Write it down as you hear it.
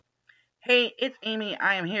Hey, it's Amy.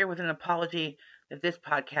 I am here with an apology that this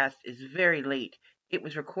podcast is very late. It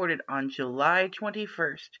was recorded on July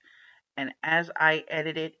 21st, and as I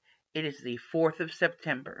edit it, it is the 4th of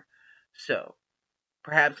September. So,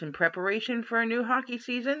 perhaps in preparation for a new hockey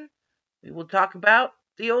season, we will talk about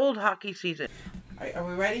the old hockey season. Are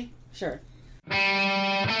we ready? Sure.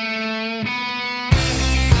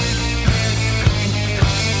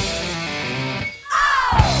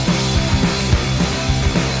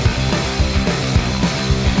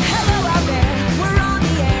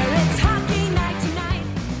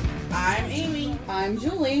 I'm Amy. I'm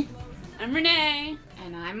Julie. I'm Renee.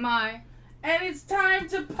 And I'm Mai. And it's time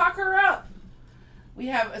to pucker up. We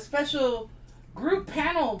have a special group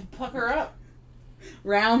panel pucker up.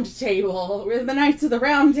 Round table. We're the Knights of the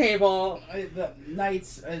Round Table. The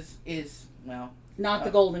Knights is well... Not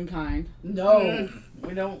the golden kind. No.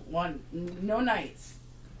 We don't want... No Knights.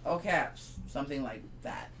 All caps. Something like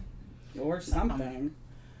that. Or something.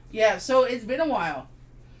 Yeah, so it's been a while.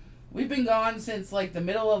 We've been gone since like the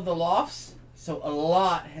middle of the lofts, so a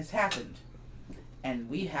lot has happened. And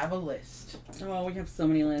we have a list. Oh, we have so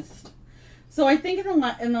many lists. So I think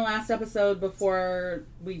in the last episode, before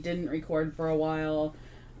we didn't record for a while,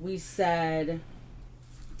 we said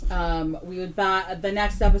we would the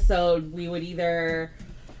next episode we would either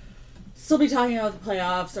still be talking about the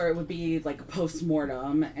playoffs or it would be like a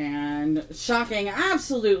post-mortem. And shocking,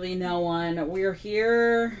 absolutely no one. We're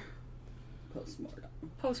here post-mortem.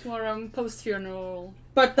 Postmortem, post-funeral.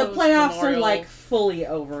 But the playoffs are Post-memorial. like fully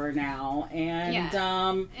over now,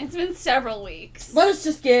 and It's been several weeks. let us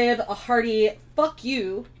just give a hearty fuck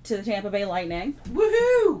you to the Tampa Bay Lightning.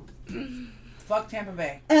 Woohoo! Fuck Tampa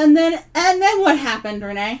Bay. And then what happened,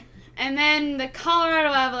 Renee? And then the Colorado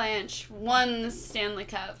Avalanche won the Stanley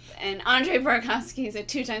Cup, and Andre Burakovsky is a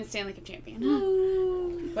two-time Stanley Cup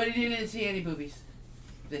champion. But he didn't see any boobies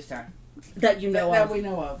this time. That you know that of. we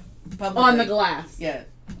know of. Publicly. On the glass. Yeah.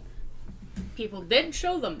 People did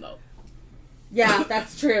show them, though. Yeah,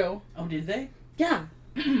 that's true. Oh, did they? Yeah.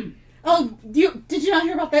 Oh, did you not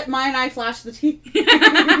hear about that? Mai and I flashed the TV.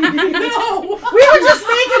 No! We were just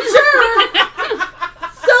making sure.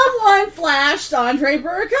 Someone flashed Andre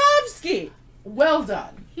Burakovsky. Well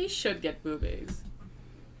done. He should get boobies.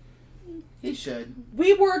 He should.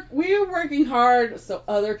 We were working hard so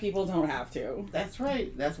other people don't have to. That's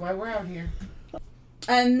right. That's why we're out here.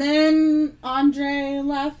 And then Andre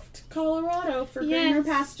left Colorado for greener Yes.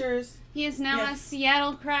 pastures. He is now Yes. a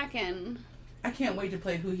Seattle Kraken. I can't wait to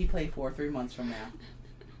play who he played for 3 months from now.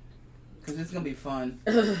 Because it's going to be fun.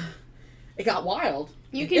 It got wild.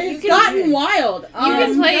 It's Gotten wild. You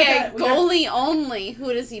can play we a got that- goalie only.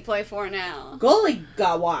 Who does he play for now? Goalie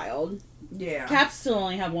got wild. Yeah. Caps still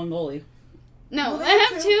only have one goalie. No, Well, they they have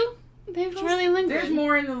have two. They have Charlie Lindgren. There's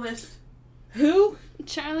more in the list. Who?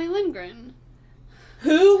 Charlie Lindgren.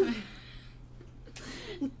 Who?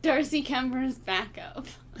 Darcy Kemper's backup.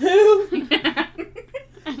 Who?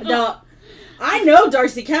 No, I know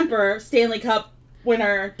Darcy Kemper, Stanley Cup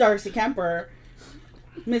winner Darcy Kemper,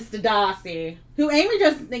 Mr. Darcy, who Amy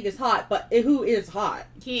doesn't think is hot, but who is hot.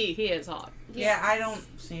 He is hot. Yeah, I don't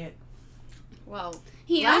see it. Well,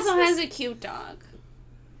 he Last also has a cute dog.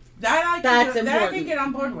 That I That's can important. get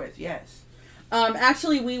on board with, yes.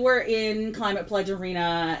 Actually, we were in Climate Pledge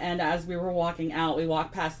Arena, and as we were walking out, we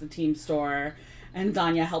walked past the team store, and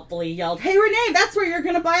Danya helpfully yelled, "Hey, Renee, that's where you're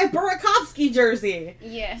going to buy a Burakovsky jersey."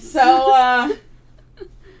 Yes. So,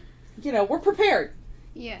 we're prepared.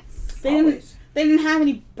 Yes. They didn't have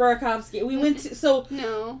any Burakovsky. We went to,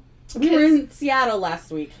 No. we were in Seattle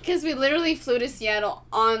last week, Because we literally flew to Seattle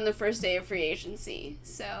on the first day of free agency.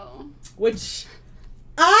 So. which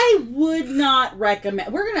I would not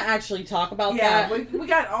recommend. We're going to actually talk about Yeah, that. we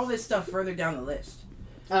got all this stuff further down the list.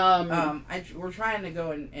 We're trying to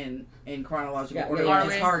go in chronological order, yeah.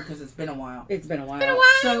 which is hard because it's been a while. It's been a while.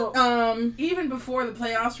 So, even before the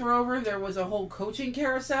playoffs were over, there was a whole coaching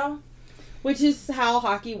carousel. Which is how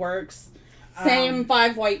hockey works. Same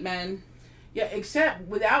 5 white men. Yeah, except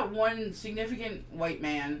without one significant white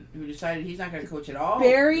man who decided he's not going to coach at all.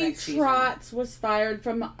 Barry next season. Trotz was fired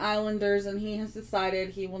from the Islanders, and he has decided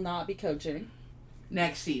he will not be coaching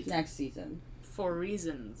Next season. next season. For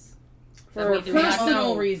reasons. For we do not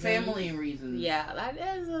personal know. reasons. Family reasons. Yeah, that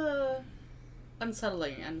is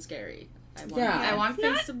unsettling and scary. Yeah. I want It's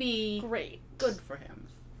things not to be great. good for him.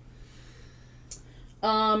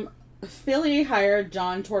 Philly hired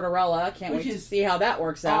John Tortorella. Can't Which wait to is see how that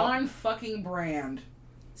works out. On fucking brand.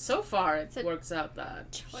 So far, it works out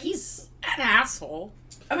that he's an asshole.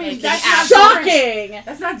 I mean, Like, that's he's not different. Shocking!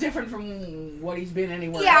 That's not different from what he's been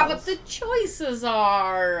anywhere Yeah, else. but the choices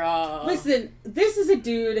are. Listen, this is a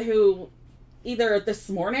dude who either this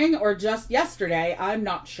morning or just yesterday. I'm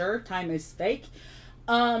not sure. Time is fake.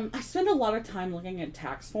 I spend a lot of time looking at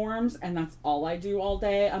tax forms, and that's all I do all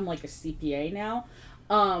day. I'm like a CPA now.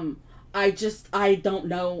 I don't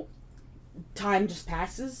know. Time just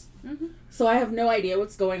passes. Mm-hmm. So I have no idea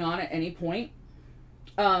what's going on at any point.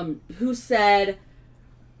 Who said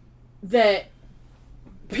that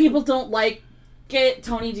people don't like it?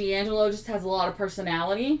 Tony D'Angelo just has a lot of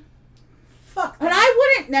personality. Fuck. But I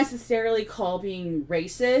wouldn't necessarily call being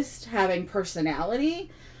racist having personality.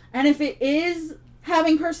 And if it is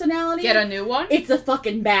having personality, Get a new one? it's a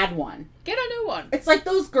fucking bad one. Get a new one. It's like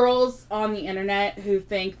those girls on the internet who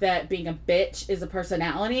think that being a bitch is a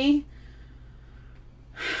personality.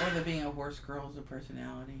 Or that being a horse girl is a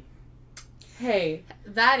personality. Hey,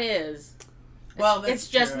 That is. Well, it's that's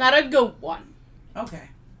just true. not a good one. Okay.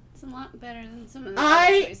 It's a lot better than some of the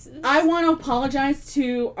other choices. I want to apologize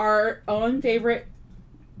to our own favorite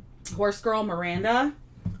horse girl, Miranda,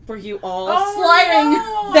 for you all slighting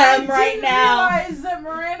them right now. I didn't realize that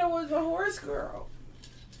Miranda was a horse girl.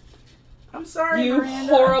 I'm sorry, You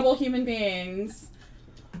Miranda. horrible human beings.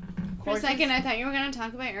 For a second, I thought you were going to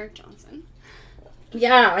talk about Eric Johnson.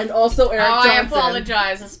 Yeah, and also Eric I Johnson.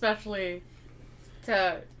 apologize, especially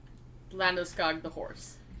to Landeskog the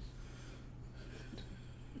horse.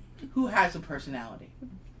 Who has a personality?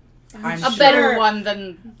 I'm A sure. better one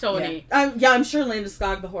than Tony. I'm sure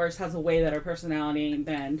Landeskog the horse has a way better personality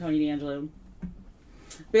than Tony D'Angelo.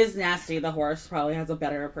 Biz Nasty the horse probably has a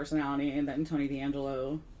better personality than Tony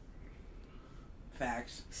D'Angelo.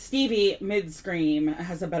 Facts. Stevie mid-scream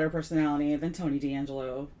has a better personality than Tony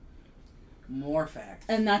D'Angelo. More facts.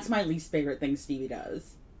 And that's my least favorite thing Stevie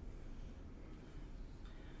does.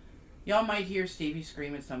 Y'all might hear Stevie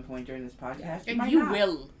scream at some point during this podcast. And might you not.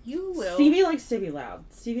 will. You will. Stevie likes to be loud.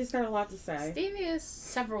 Stevie's got a lot to say. Stevie has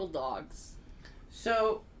several dogs.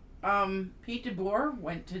 So, Pete DeBoer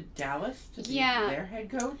went to Dallas to be Yeah. their head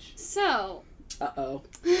coach. So, Uh-oh.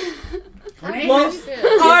 Renee Well,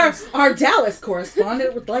 has- our Dallas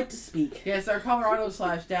correspondent would like to speak. Yes, our Colorado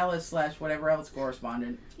 / Dallas / whatever else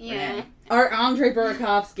correspondent. yeah. Renee. Our Andre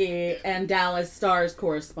Burakovsky and Dallas Stars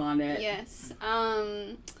correspondent. Yes.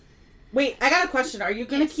 Wait, I got a question. Are you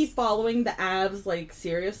going to Yes. keep following the Avs, like,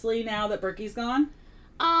 seriously now that Berkey's gone?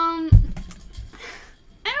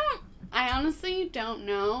 I honestly don't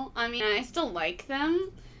know. I mean, I still like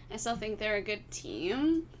them. I still think they're a good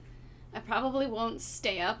team. I probably won't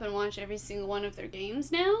stay up and watch every single one of their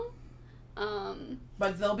games now.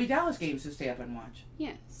 But there'll be Dallas games to stay up and watch.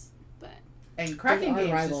 Yes, but And Kraken Our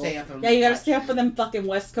games rivals. to stay up and Yeah, you gotta watch. stay up for them fucking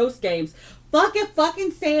West Coast games.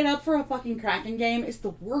 Fucking staying up for a fucking Kraken game is the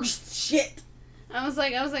worst shit. I was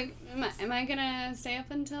like, am I gonna stay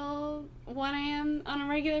up until 1 a.m. on a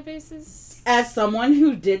regular basis? As someone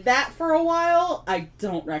who did that for a while, I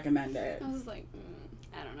don't recommend it. I was like,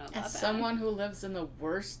 I don't know about As that. someone who lives in the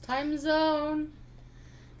worst time zone,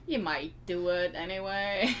 you might do it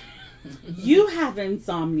anyway. You have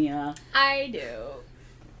insomnia. I do.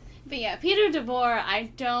 But yeah, Peter DeBoer, I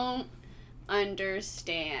don't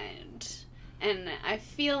understand. And I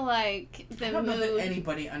feel like the I don't know that mood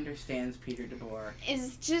anybody understands Peter DeBoer.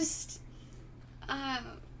 is just,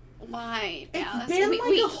 why, It's Dallas? been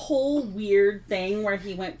like a whole weird thing where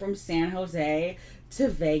he went from San Jose to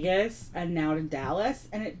Vegas and now to Dallas,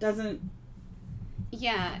 and it doesn't...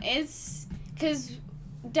 Yeah, it's because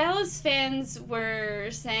Dallas fans were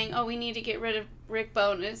saying, oh, we need to get rid of Rick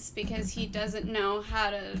Bowness because he doesn't know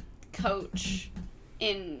how to coach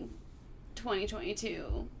in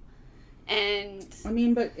 2022. And I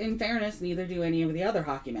mean, but in fairness, neither do any of the other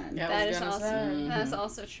hockey men. Yeah, I that was is gonna also say. that's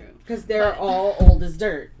also true. Because they're But- all old as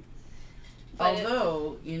dirt. But it-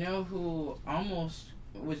 Although, you know who almost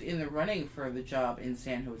was in the running for the job in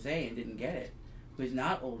San Jose and didn't get it? Who's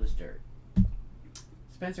not old as dirt?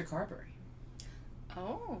 Spencer Carberry.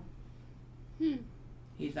 Oh.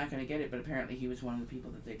 He's not going to get it, but apparently he was one of the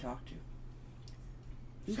people that they talked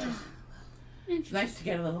to. So, it's nice to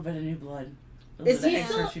get a little bit of new blood. A little Is bit he of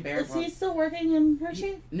still? Hershey Bear Is he blood. still working in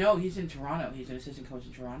Hershey? No, he's in Toronto. He's an assistant coach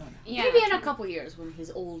in Toronto now. Yeah, Maybe in a couple years when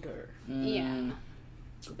he's older. Mm,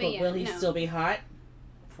 But yeah, will he no. still be hot?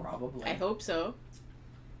 Probably. I hope so.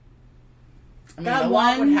 I mean, That a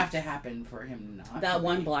lot would one- have to happen for him not to That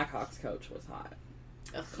one be. Blackhawks coach was hot.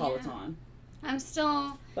 Ugh. Colaton. I'm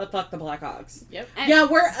still. But fuck the Blackhawks. Yep. I- Yeah,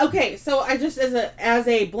 we're okay. So I just as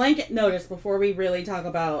a blanket notice before we really talk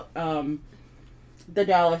about the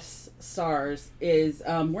Dallas Stars is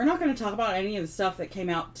we're not going to talk about any of the stuff that came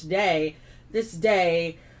out today. This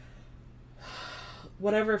day,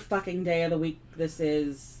 whatever fucking day of the week this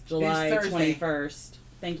is, July It's Thursday. 21st.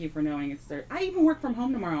 Thank you for knowing it's Thursday. I even work from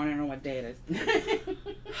home tomorrow and I don't know what day it is.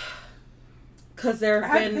 because there I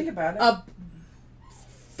have had to think been about it. a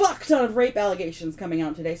fuck ton of rape allegations coming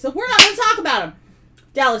out today. So we're not going to talk about them.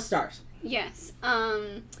 Dallas Stars. Yes.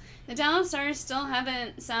 The Dallas Stars still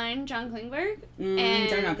haven't signed John Klingberg.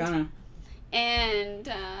 They're not gonna.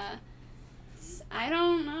 And I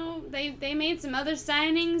don't know. They made some other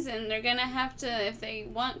signings, and they're gonna have to, if they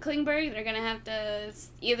want Klingberg, they're gonna have to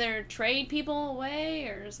either trade people away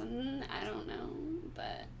or something. I don't know,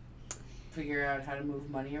 but Figure out how to move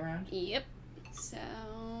money around. yep. So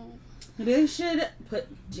They should put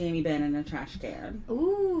Jamie Benn in a trash can.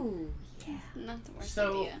 Ooh. not the worst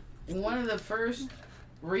So idea. one of the first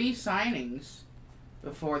re-signings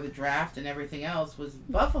before the draft and everything else was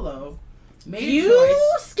Buffalo made a You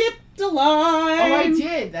choice. skipped a line. Oh, I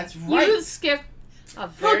did. That's right. You skipped a How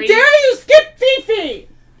very... dare you skip Fifi?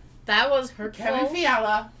 That was hurtful. Kevin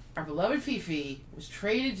Fiala, our beloved Fifi, was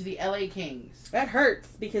traded to the LA Kings. That hurts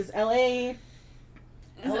because LA,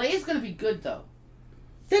 LA is going to be good, though.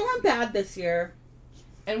 they weren't bad this year,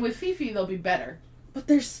 And with Fifi, they'll be better. but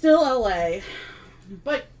they're still LA.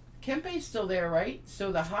 But Kempe's still there, right?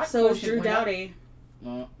 So the hot So is quotient Drew went up. Doughty.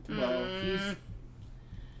 Well,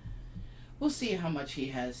 we'll see how much he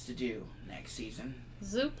has to do next season.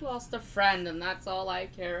 Zoop lost a friend, and that's all I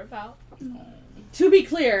care about. To be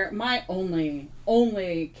clear, my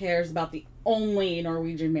only cares about the only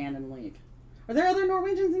Norwegian man in the league. Are there other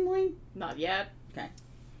Norwegians in the league? Not yet.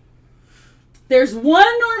 There's one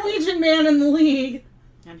Norwegian man in the league.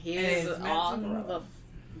 And he And is it's Matt on Zuccarello. the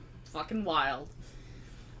fucking wild.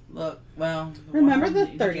 Look, well... Remember one the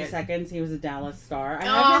you 30 get- seconds he was a Dallas Star? I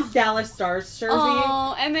Oh. have his Dallas Stars jersey.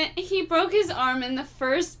 Oh, and then he broke his arm in the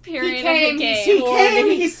first period came, of the he game. He came,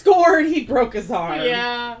 he scored, he broke his arm.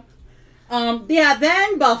 Yeah.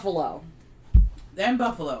 Then Buffalo. Then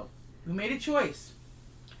Buffalo, who made a choice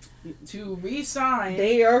to re-sign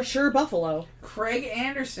They are sure Buffalo. Craig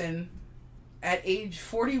Anderson at age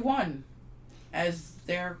 41 as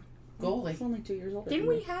their goalie. He's only 2 years old. Didn't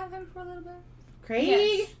we have him for a little bit? Craig?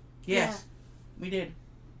 Yes. Yes, we did.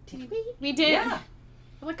 Did we? We did. Yeah.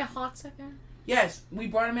 For like a hot second. Yes, we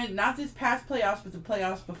brought him in, not this past playoffs, but the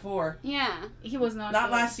playoffs before. Yeah. He was not Not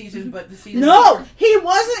good. last season, but the season No, before. he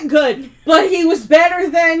wasn't good, but he was better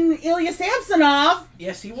than Ilya Samsonov.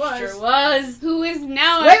 Yes, he was. Sure was. Who is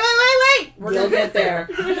now Wait. We're We'll gonna get there.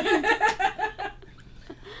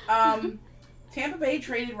 Tampa Bay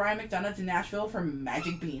traded Ryan McDonough to Nashville for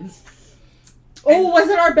Magic Beans. Oh, was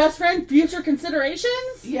it our best friend Future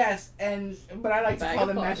Considerations? Yes, but I like to Bag call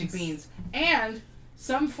of them Magic bugs. Beans. And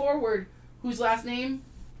some forward whose last name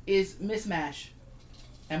is Mismash.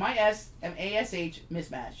 MISMASH,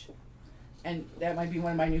 Mismash. And that might be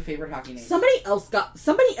one of my new favorite hockey names.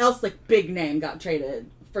 Somebody else like big name got traded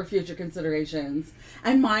for Future Considerations.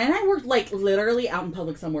 And Maya and I were like literally out in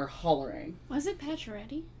public somewhere hollering. Was it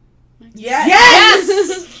Pacioretty?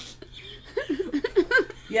 Yes!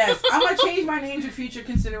 Yes, I'm going to change my name to Future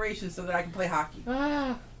Considerations so that I can play hockey.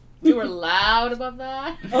 Ah, we were loud about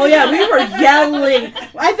that. Oh yeah, we were yelling.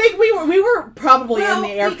 I think we were probably in the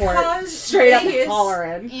airport because straight up Vegas-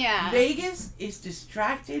 hollering. Yeah. Vegas is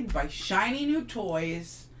distracted by shiny new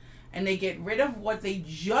toys, and they get rid of what they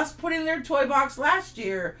just put in their toy box last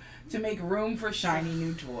year to make room for shiny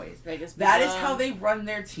new toys. Vegas That is how they run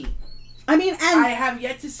their team. I mean, and I have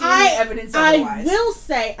yet to see any evidence I otherwise. will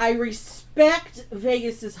say I respect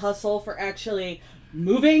Vegas's hustle for actually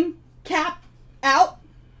moving Cap out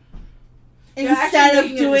Yeah, actually instead of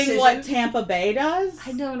making a doing what decision. Tampa Bay does.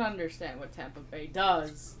 I don't understand what Tampa Bay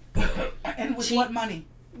does. And with Cheap. what money?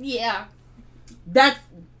 Yeah. That's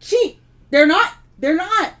cheap. They're not.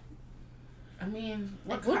 I mean,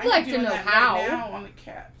 what I would kind like of to doing know that how. right now on the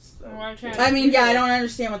Caps? So. Why can't- I mean, yeah, I don't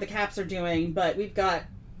understand what the Caps are doing, but we've got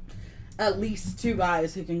at least 2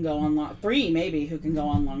 guys who can go on 3 maybe who can go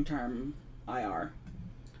on long-term IR.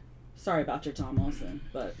 Sorry about your Tom Wilson,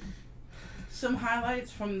 but Some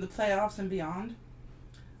highlights from the playoffs and beyond.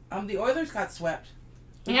 The Oilers got swept.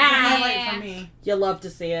 Which Yeah. was a highlight for me. you love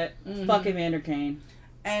to see it. Mhm. Fuck Evander Kane.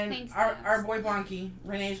 And Thanks, our Caps. boy Bonky,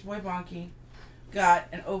 Renee's boy Bonky, got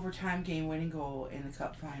an overtime game-winning goal in the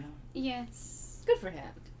Cup final. Yes. Good for him.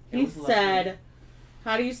 It He was lovely. said,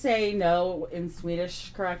 how do you say no in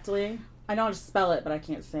Swedish correctly? I know how to spell it, but I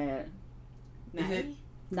can't say it. Is it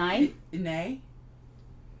Night? nay?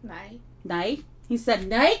 Night. Night? He said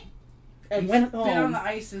night and He went spit on home. the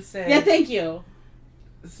ice and said, Yeah, thank you.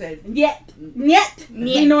 said, Yet. We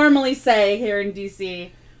Nyet. normally say here in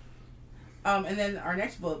DC. and then our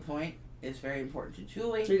next bullet point is very important to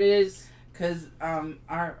Julie, It is because our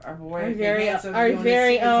boy, our Big very, Handsome our Jonas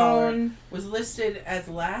very Siegenthaler, own. was listed as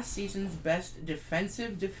last season's best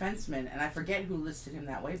defensive defenseman, and I forget who listed him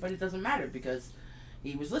that way, but it doesn't matter because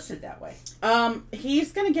he was listed that way.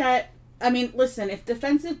 He's gonna get. I mean, listen. If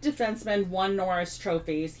defensive defenseman won Norris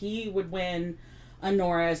trophies, he would win a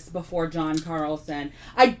Norris before John Carlson.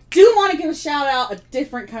 I do want to give a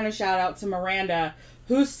different kind of shout out to Miranda,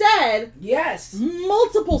 who said Yes.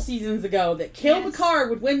 multiple seasons ago that Cale Yes. Makar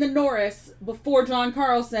would win the Norris before John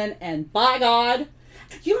Carlson, and by God,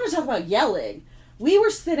 you want to talk about yelling. We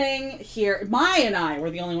were sitting here, Maya and I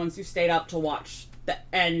were the only ones who stayed up to watch the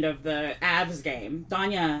end of the Avs game.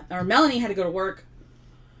 Melanie had to go to work,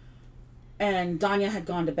 and Danya had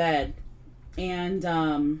gone to bed. And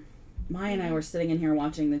Maya and I were sitting in here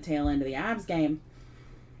watching the tail end of the Avs game.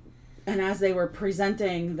 And as they were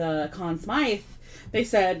presenting the Conn Smythe, they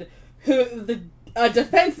said, a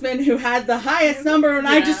defenseman who had the highest number, and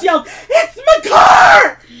I just yelled, "It's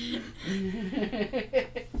Makar!"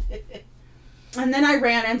 And then I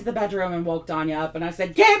ran into the bedroom and woke Danya up, and I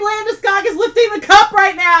said, "Gabe Landeskog is lifting the cup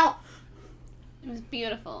right now!" It was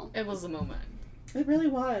beautiful. It was a moment. It really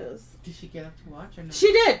was. Did she get up to watch or not?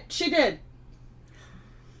 She did.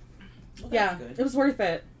 Well, Yeah, that's it good. was worth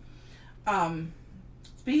it.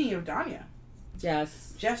 Speaking of Danya,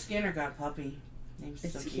 Yes. Jeff Skinner got a puppy named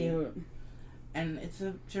It's Suki. cute. And it's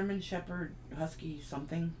a German Shepherd Husky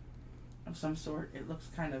something of some sort. It looks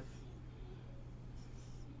kind of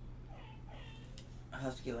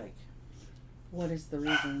husky-like. What is the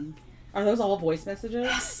reason? Are those all voice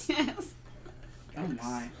messages? Yes. Oh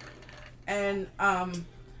my. And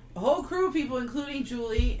a whole crew of people, including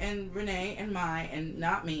Julie and Renee and Mai, and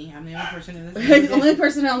not me. I'm the only person in this The only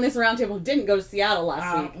person on this roundtable who didn't go to Seattle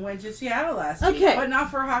last week. went to Seattle last week. Okay. But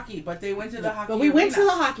not for hockey, but they went to the hockey But we went to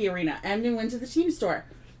arena. the hockey arena, and we went to the team store.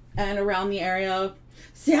 And around the area,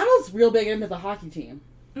 Seattle's real big into the hockey team.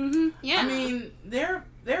 Mm-hmm. Yeah. I mean, they're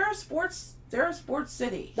a sports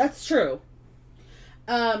city. That's true.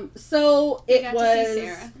 So We it got was to see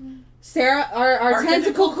Sarah, Sarah. our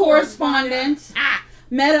tentacle correspondent,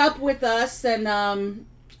 met up with us, and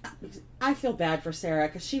I feel bad for Sarah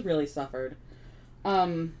because she really suffered.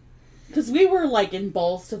 Because we were like in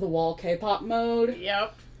balls to the wall K-pop mode,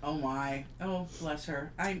 Yep. Oh my. Oh, bless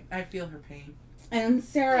her. I feel her pain. and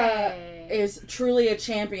Sarah Yay. is truly a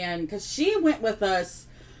champion because she went with us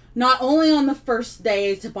not only on the first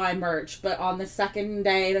day to buy merch, but on the second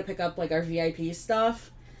day to pick up like our VIP stuff.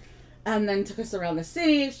 And then took us around the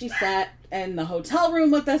city. She sat in the hotel room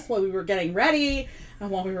with us while we were getting ready and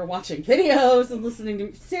while we were watching videos and listening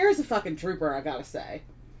to... Sarah's a fucking trooper, I gotta say.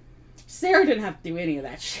 Sarah didn't have to do any of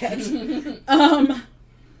that shit.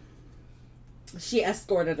 She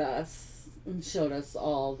escorted us and showed us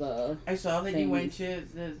all the... I saw that things. you went to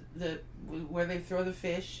the where they throw the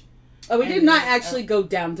fish, Oh, we did And not the- actually go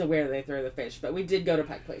down to where they throw the fish, but we did go to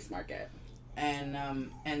Pike Place Market. and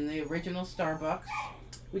the original Starbucks.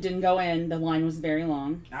 We didn't go in. The line was very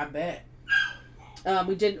long. I bet.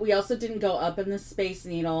 We also didn't go up in the Space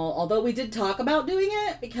Needle, although we did talk about doing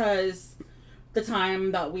it because the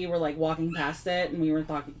time that we were like walking past it and we were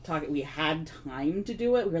talking, we had time to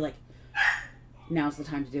do it. We were like, now's the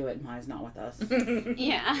time to do it. And Maya's not with us.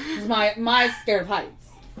 Yeah. 'Cause Maya's scared of heights.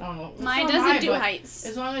 I don't know. Mine So am doesn't I, do but heights.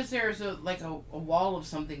 As long as there's a wall of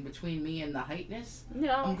something between me and the heightness, I'm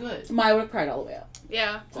No. good. Maya would have cried all the way up,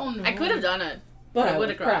 Yeah. Oh no. I could have done it. but I I would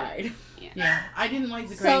would've have cried. Yeah, I didn't like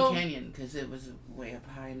the So- Grand Canyon because it was way up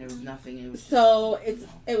high and there was nothing. It was So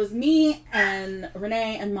it was me and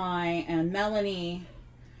Renee and Mai and Melanie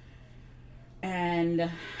and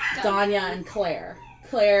Danya and Claire.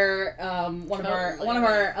 Claire, one of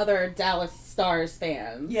our other Dallas Stars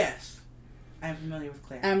fans. yes. I'm familiar with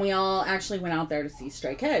Claire. And we all actually went out there to see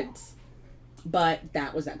Stray Kids. But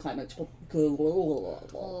that was at Climate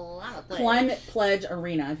Pledge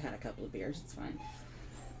Arena. I've had a couple of beers. It's fine.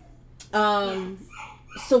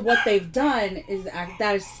 So what they've done is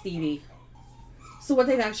that is Stevie. So what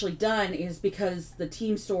they've actually done is because the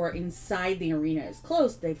team store inside the arena is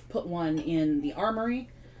closed, they've put one in the Armory,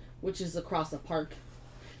 which is across the park.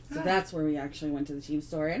 So that's where we actually went to the team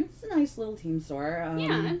store, and it's a nice little team store.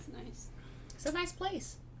 Yeah, that's nice. It's a nice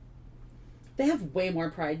place. They have way more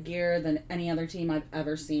Pride gear than any other team I've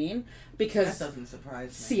ever seen That because doesn't surprise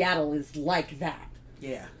me. Seattle is like that.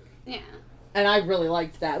 Yeah. Yeah. And I really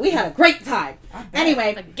liked that. We had a great time. I bet.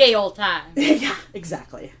 Anyway, A gay old time. yeah,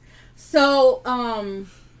 exactly. So,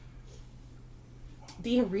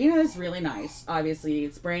 the arena is really nice. Obviously,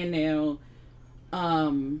 it's brand new.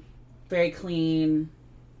 Very clean.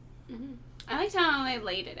 Mm-hmm. I liked how they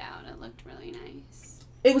laid it out. It looked really nice.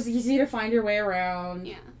 It was easy to find your way around.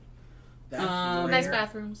 Yeah. That's Nice rare.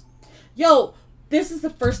 bathrooms. Yo, this is the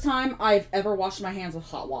first time I've ever washed my hands with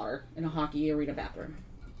hot water in a hockey arena bathroom.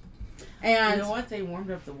 And You know what? They warmed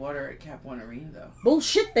up the water at Cap One Arena though.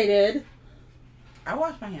 bullshit they did. I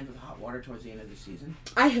washed my hands with hot water towards the end of the season.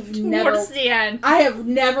 I have never. Towards the end. I have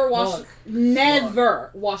never washed. Look.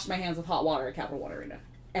 Never washed my hands with hot water at Capital One Arena.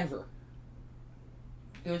 Ever.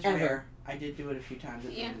 It was Ever. rare. I did do it a few times.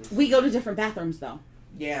 At the end of the We go to different bathrooms though.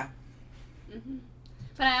 Yeah. Hmm.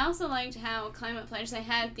 But I also liked how Climate Pledge, they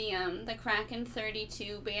had the Kraken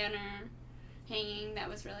 32 banner hanging. That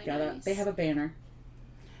was really nice. They have a banner.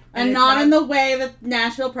 And And it's not not- in the way that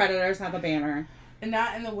Nashville Predators have a banner. And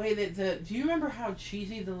not in the way that do you remember how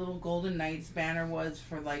cheesy the little Golden Knights banner was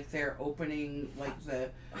for like their opening, like the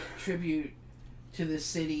tribute to the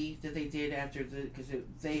city that they did after because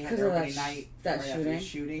they had 'Cause their of that opening night that right after the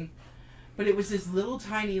shooting. But it was this little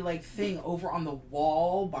tiny like thing over on the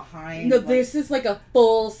wall behind. No, like, this is like a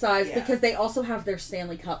full size Yeah. because they also have their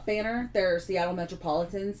Stanley Cup banner, their Seattle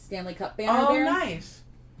Metropolitan Stanley Cup banner Oh, there. nice.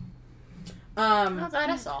 Not that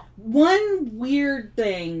I saw. One weird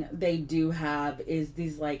thing they do have is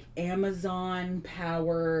these like Amazon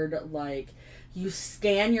powered, like you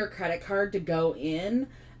scan your credit card to go in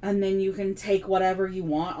and then you can take whatever you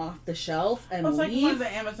want off the shelf and Well, it's like leave. one of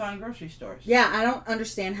the Amazon grocery stores. Yeah, I don't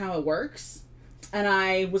understand how it works. And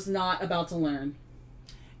I was not about to learn.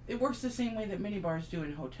 It works the same way that minibars do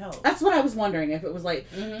in hotels. That's what I was wondering if it was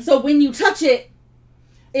like. Mhm. So when you touch it,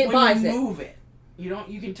 it when buys you it. move it.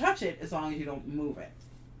 You can touch it as long as you don't move it.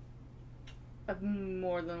 But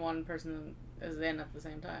more than one person is in at the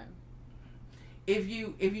same time. If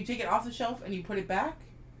you take it off the shelf and you put it back,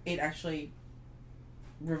 it actually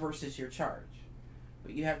reverses your charge.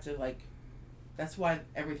 But you have to like that's why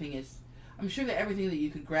everything is I'm sure that everything that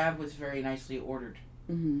you could grab was very nicely ordered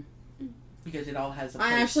hmm because it all has a I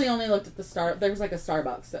place. actually only looked at the there was like a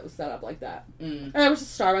Starbucks that was set up like that. Mm. And there was a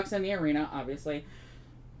Starbucks in the arena, obviously.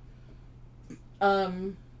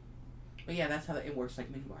 But yeah, that's how it works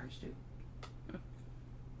like minibars do.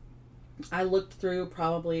 I looked through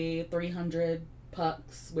probably 300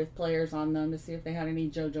 pucks with players on them to see if they had any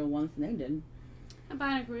JoJo ones, and they didn't. I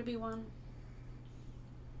bought a Groovy one.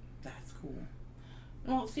 That's cool.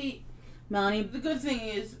 Well, see, Melanie. the good thing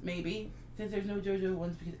is maybe that there's no JoJo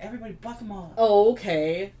ones because everybody bought them all. Oh,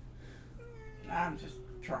 okay. I'm just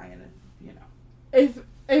trying to,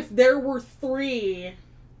 If there were 3,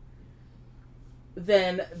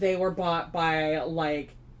 then they were bought by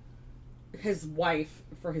like his wife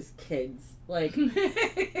for his kids. Like,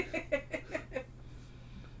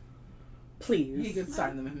 please. He could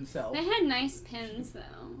sign them himself. They had nice pins, though.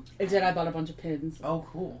 I did. I bought a bunch of pins. Oh,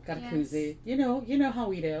 cool. Got a Yes. koozie. You know how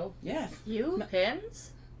we do. Yes. You?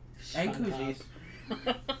 Pins? And Shut up. koozies.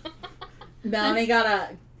 Melanie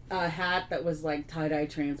got a hat that was like tie-dye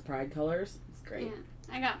trans pride colors. It's great. Yeah.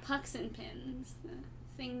 I got pucks and pins. The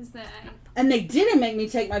things that I... And they didn't make me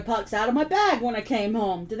take my pucks out of my bag when I came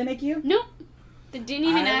home. Did they make you? Nope. They didn't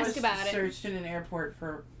even I ask was about it. searched in an airport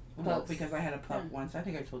for Pucks. because I had a puck Yeah. once. I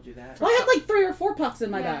think I told you that. Well, I had like 3 or 4 pucks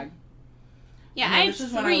in my Yeah. bag. Yeah, No, I this had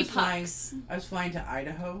is when I 3 was flying. pucks. I was flying to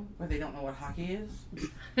Idaho where they don't know what hockey is,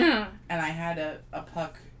 Hmm. and I had a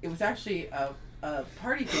puck. It was actually a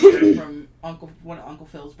party favor from one of Uncle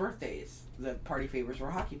Phil's birthdays. The party favors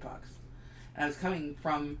were hockey pucks, and I was coming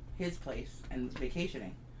from his place and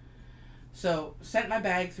vacationing. So sent my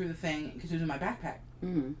bag through the thing because it was in my backpack.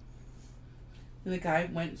 Mm-hmm. And the guy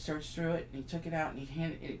went and searched through it, and he took it out, and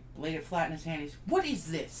laid it flat in his hand. He said, "What is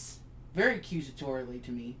this?" Very accusatorily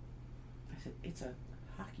to me. I said, "It's a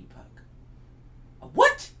hockey puck." "A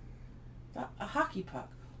what?" A hockey puck."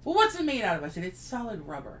 "Well, what's it made out of?" I said, "It's solid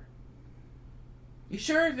rubber." "You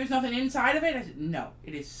sure there's nothing inside of it?" I said, "No,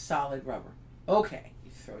 it is solid rubber." "Okay." He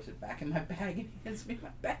throws it back in my bag and hands me my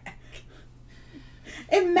bag.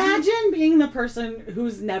 Imagine being the person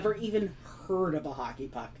who's never even heard of a hockey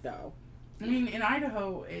puck, though. I mean, in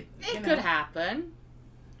Idaho, It could happen.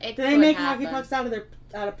 It Do they could make happen. hockey pucks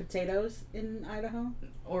out of potatoes in Idaho?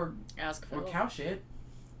 Or Ask or Phil. cow shit.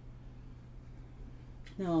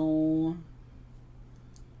 No.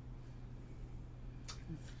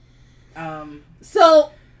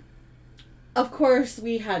 So, of course,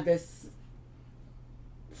 we had this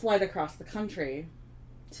flight across the country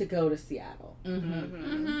to go to Seattle. Mm-hmm.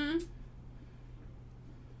 Mm-hmm.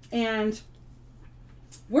 And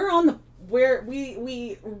we're on the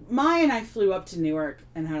Maya and I flew up to Newark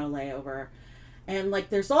and had a layover. And like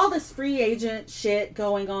there's all this free agent shit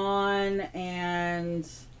going on, and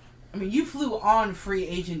I mean, you flew on free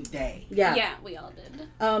agent day. Yeah, we all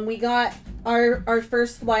did. We got our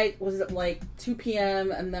first flight was at like 2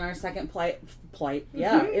 p.m. and then our second flight.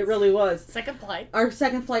 Yeah, it really was. Second flight. Our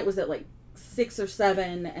second flight was at like 6 or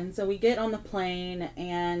 7, and so we get on the plane,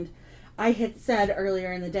 and I had said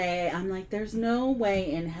earlier in the day, I'm like, there's no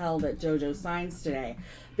way in hell that JoJo signs today,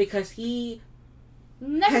 because he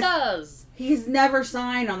Never does. He's never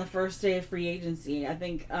signed on the first day of free agency. I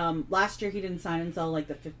think last year he didn't sign until like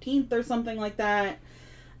the 15th or something like that.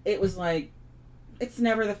 It was like, it's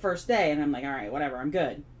never the first day. And I'm like, all right, whatever, I'm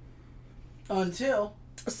good. Until.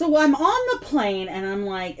 So I'm on the plane and I'm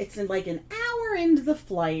like, it's in like an hour into the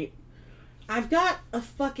flight. I've got a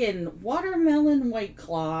fucking watermelon White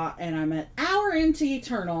Claw and I'm an hour into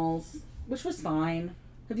Eternals, which was fine.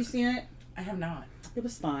 Have you seen it? I have not. It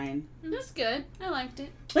was fine. That's good. I liked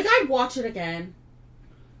it. Like, I'd watch it again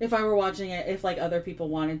if I were watching it, if, like, other people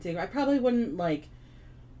wanted to. I probably wouldn't, like,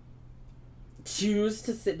 choose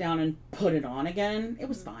to sit down and put it on again. It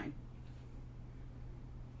was fine.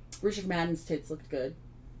 Richard Madden's tits looked good.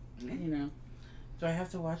 You know. Do I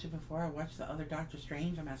have to watch it before I watch the other Doctor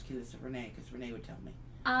Strange? I'm asking this to Renee, because Renee would tell me.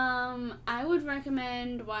 I would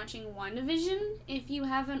recommend watching WandaVision if you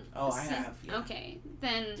haven't. Oh, I have. Yeah. Okay,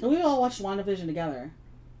 then. We all watched WandaVision together.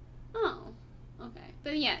 Oh, okay,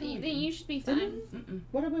 but yeah, then you should be fine.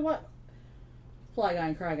 What did we watch? Fly Guy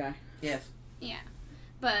and Cry Guy. Yes. Yeah,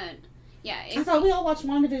 but yeah. I thought we all watched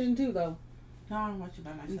WandaVision too, though. No, I watch it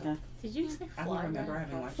by myself. Okay. Did you say I don't remember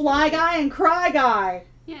having watched Fly it. Guy and Cry Guy.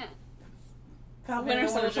 Yeah. Falcon Winter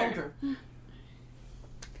and Winter Soldier.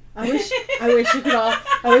 I wish you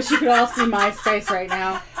could all see my face right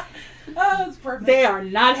now. Oh, that's perfect. They are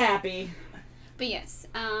not happy. But yes,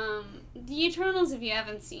 the Eternals. If you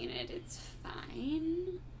haven't seen it, it's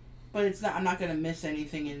fine. But it's not. I'm not gonna miss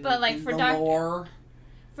anything in, But, like, in for the lore.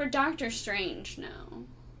 For Doctor Strange, no.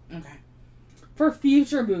 Okay. For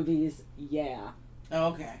future movies, yeah. Oh,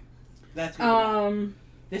 okay. That's good.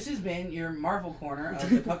 This has been your Marvel corner of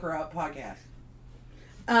the Pucker Up podcast.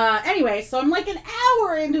 Anyway, so I'm like an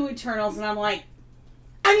hour into Eternals and I'm like,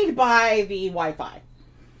 I need to buy the Wi-Fi.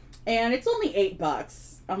 And it's only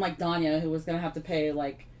 $8. Unlike Danya, who was going to have to pay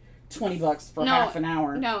like $20 for half an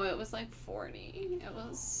hour. No, it was like 40. It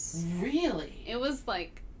was. Really? It was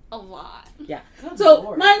like a lot. Yeah. Good So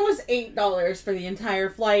Lord. mine was $8 for the entire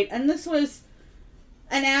flight, and this was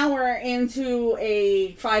an hour into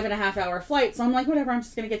a 5.5 hour flight. So I'm like, whatever, I'm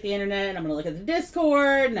just going to get the internet, and I'm going to look at the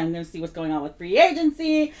Discord, and I'm going to see what's going on with free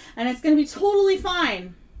agency, and it's going to be totally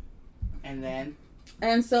fine. And then?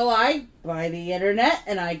 And so I buy the internet,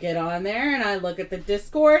 and I get on there, and I look at the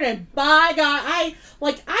Discord, and by God,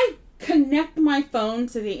 I connect my phone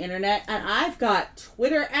to the internet, and I've got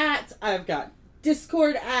Twitter ads, I've got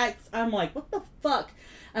Discord ads. I'm like, what the fuck?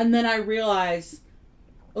 And then I realize,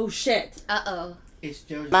 oh shit. Uh-oh. It's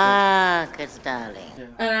JoJo. Marcus, darling.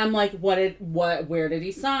 And I'm like, where did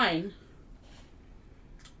he sign?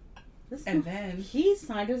 And then? He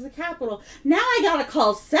signed as a capital. Now I gotta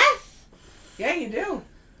call Seth. Yeah, you do.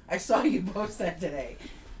 I saw you post that today.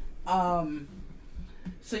 So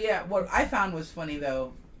yeah, what I found was funny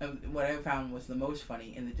though, what I found was the most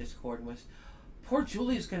funny in the Discord was poor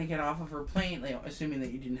Julie's going to get off of her plane, assuming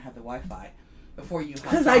that you didn't have the Wi-Fi before you hopped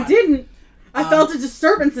Because on. I didn't. I felt a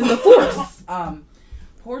disturbance in the force.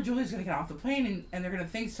 Poor Julie's going to get off the plane and they're going to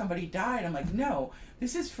think somebody died. I'm like, no,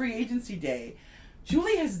 this is free agency day.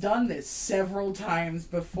 Julie has done this several times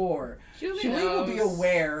before. Julie will be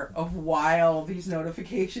aware of while these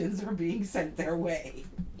notifications are being sent their way.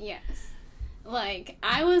 Yes. Like,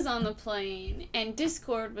 I was on the plane, and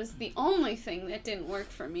Discord was the only thing that didn't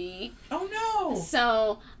work for me. Oh, no!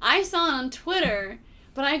 So, I saw it on Twitter,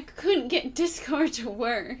 but I couldn't get Discord to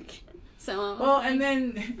work. So, and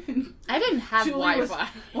then... I didn't have Wi-Fi.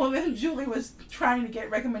 Then Julie was trying to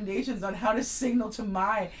get recommendations on how to signal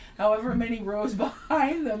to however many rows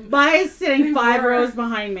behind them. Mai is sitting 5 rows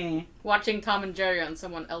behind me. Watching Tom and Jerry on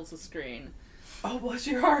someone else's screen. Oh, bless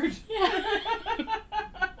your heart. Yeah.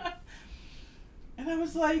 And I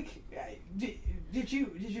was like, did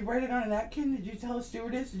you write it on a napkin? Did you tell a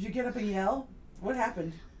stewardess? Did you get up and yell? What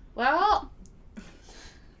happened? Well,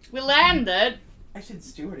 we landed. I said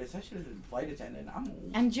stewardess. I should have been flight attendant. I'm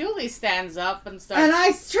old. And Julie stands up and starts... And I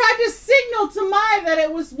tried to signal to Mai that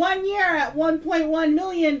it was 1 year at 1.1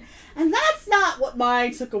 million. And that's not what Mai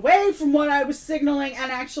took away from what I was signaling.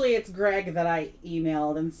 And actually, it's Greg that I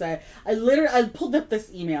emailed and said, I pulled up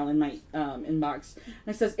this email in my inbox.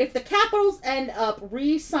 And it says, if the Capitals end up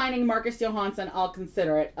re-signing Marcus Johansson, I'll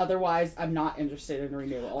consider it. Otherwise, I'm not interested in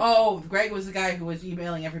renewal. Oh, Greg was the guy who was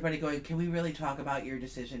emailing everybody going, can we really talk about your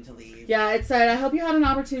decision to leave? Yeah, it said, I hope you had an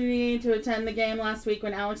opportunity to attend the game last week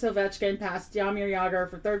when Alex Ovechkin passed Jaromir Jagr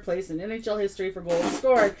for third place in NHL history for goals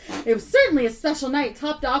scored. It was certainly a special night,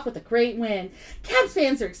 topped off with a great win. Caps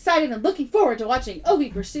fans are excited and looking forward to watching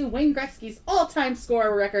Ovi pursue Wayne Gretzky's all-time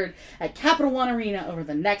score record at Capital One Arena over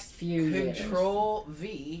the next few years. Control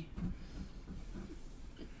V.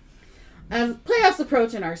 As playoffs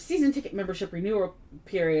approach and our season ticket membership renewal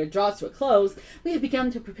period draws to a close, we have begun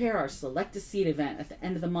to prepare our Select a Seat event at the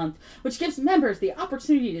end of the month, which gives members the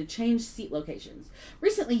opportunity to change seat locations.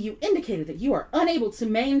 Recently, you indicated that you are unable to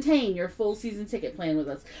maintain your full season ticket plan with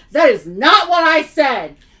us. That is not what I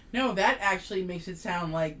said! No, that actually makes it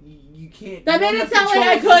sound like you can't... That you made don't it have sound like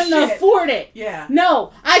I control of couldn't the shit. afford it. Yeah.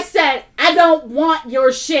 No, I said, I don't want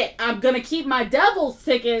your shit. I'm gonna keep my Devils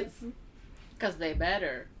tickets. Because they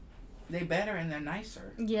better. They better and they're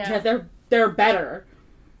nicer. Yeah, they're better.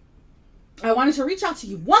 I wanted to reach out to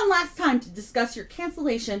you one last time to discuss your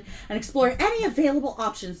cancellation and explore any available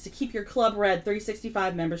options to keep your Club Red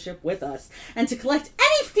 365 membership with us and to collect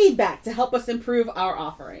any feedback to help us improve our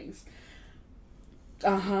offerings.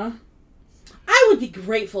 I would be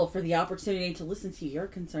grateful for the opportunity to listen to your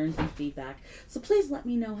concerns and feedback, so please let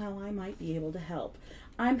me know how I might be able to help.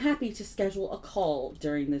 I'm happy to schedule a call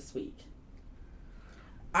during this week.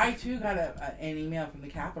 I too got an email from the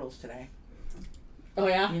Capitals today. Oh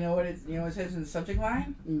yeah? You know what it says in the subject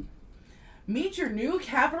line? Mm. Meet your new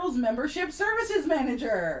Capitals membership services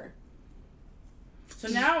manager. So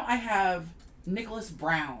now I have Nicholas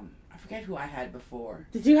Brown. I forget who I had before.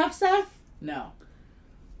 Did you have Seth? No.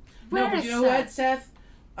 Where No, but is you know who had Seth?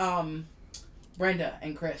 Brenda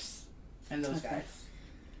and Chris and those Okay. guys.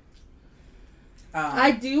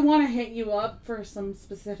 I do want to hit you up for some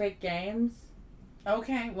specific games.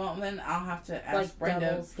 Okay, well then I'll have to ask Like Brenda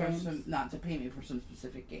Devils for games. some, not to pay me for some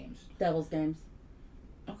specific games. Devils games.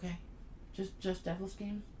 Okay, just Devils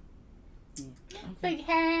games. Yeah. Okay. Big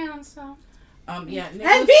hands. Yeah. And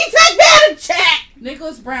Nicholas, VTech Band check!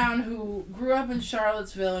 Nicholas Brown, who grew up in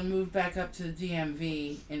Charlottesville and moved back up to the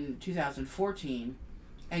DMV in 2014,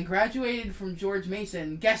 and graduated from George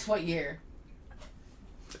Mason. Guess what year?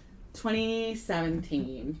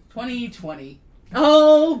 2017. 2020.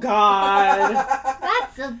 Oh, God.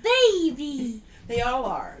 That's a baby. They all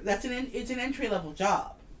are. It's an entry level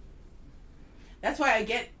job. That's why I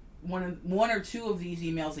get one or two of these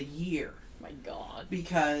emails a year, My God.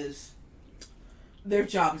 because their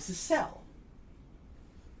job is to sell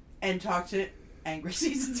and talk to angry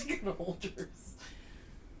season ticket holders.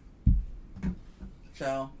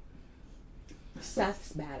 So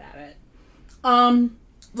Seth's bad at it.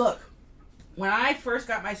 look, when I first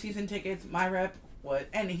got my season tickets, my rep was,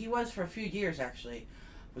 and he was for a few years actually,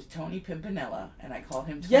 was Tony Pimpinella, and I called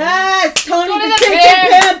him Tony. Yes! Tony Tony the the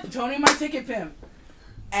Ticket Pimp! Tony, my ticket pimp.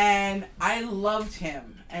 And I loved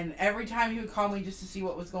him. And every time he would call me just to see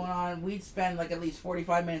what was going on, we'd spend like at least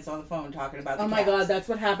 45 minutes on the phone talking about the Oh my Caps. God, that's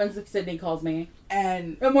what happens if Sydney calls me.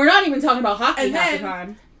 And And we're not even talking about hockey And half the then-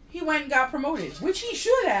 time. he went and got promoted, which he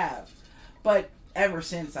should have. But ever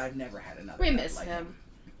since, I've never had another We guy miss like him.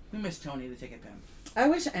 We miss Tony, the ticket pimp. I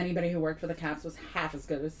wish anybody who worked for the Caps was half as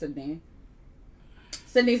good as Sydney.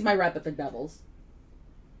 Sydney's my rep at the Devils.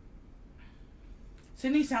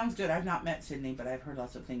 Sydney sounds good. I've not met Sydney, but I've heard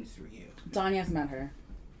lots of things through you. Donya's met her.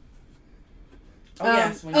 Oh,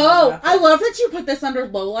 yes. when you Oh, brought I up- love that you put this under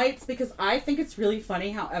lowlights because I think it's really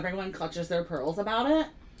funny how everyone clutches their pearls about it.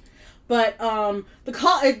 But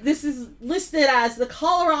this is listed as the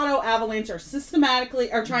Colorado Avalanche are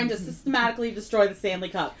trying to systematically destroy the Stanley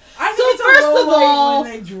Cup. I think So it's first a low of light all-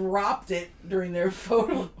 when they dropped it during their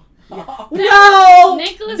photo. No,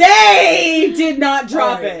 Nicholas- they did not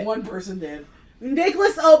drop All right, it. One person did.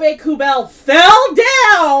 Nicholas Aube-Kubel fell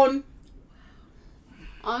down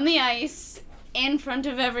On the ice, in front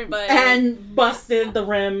of everybody. and busted the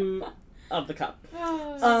rim of the cup.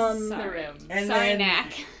 Sorry. The rim. And Sorry, then-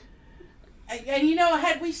 Knack. And you know,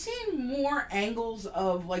 had we seen more angles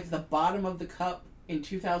of like the bottom of the cup in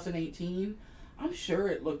 2018, I'm sure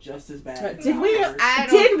it looked just as bad. Did we? I don't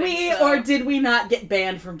Did think we so. or did we not get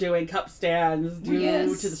banned from doing cup stands due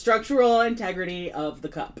Yes. to the structural integrity of the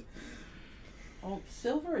cup? Oh,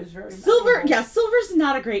 silver is very Silver, malleable. yeah, silver's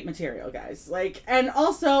not a great material, guys. Like, and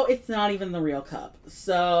also it's not even the real cup.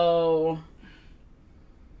 So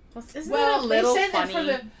Isn't Well, it a little they said funny? that for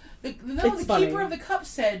the It's funny. keeper of the cup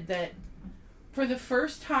said that for the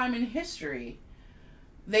first time in history,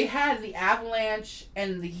 they had the Avalanche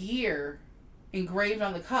and the year engraved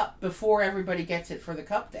on the cup before everybody gets it for the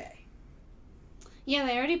cup day. Yeah,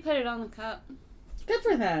 they already put it on the cup. good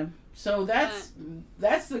for them. So that's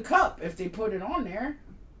the cup if they put it on there.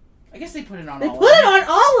 I guess they put it on They all put of it them. on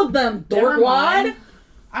all of them, Never dorkwad. mind.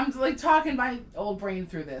 I'm like talking my old brain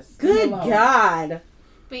through this. Leave me Good alone. God.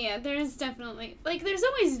 But yeah, there's definitely, like, there's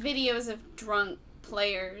always videos of drunk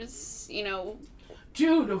players, you know.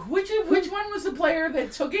 Dude, which one was the player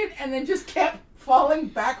that took it and then just kept falling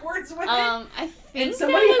backwards with it? I think And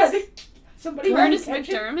somebody that had was to, somebody had Curtis to catch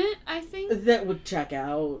it. McDermott, I think. That would check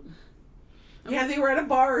out. Yeah, they were at a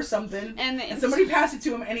bar or something, and somebody passed it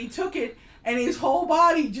to him, and he took it, and his whole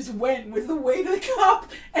body just went with the weight of the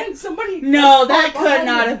cup, and somebody... No, that could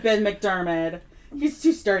not have been McDermott. He's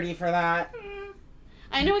too sturdy for that.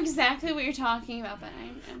 I know exactly what you're talking about, but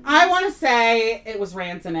I want to say it was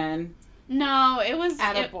Rantanen. No, it was...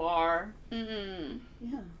 At a bar. Mm-mm.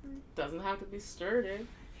 Yeah. Doesn't have to be sturdy.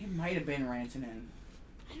 He might have been Rantanen.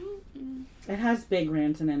 I don't... It has big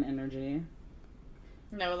Rantanen energy.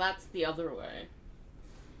 No, that's the other way.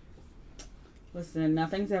 Listen,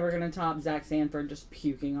 nothing's ever going to top Zach Sanford just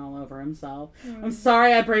puking all over himself. I'm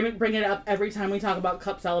sorry I bring it up every time we talk about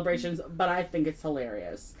cup celebrations, but I think it's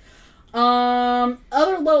hilarious. Other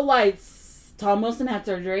lowlights. Tom Wilson had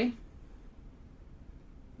surgery.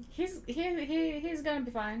 He's gonna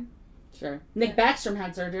be fine. Sure. Nick Backstrom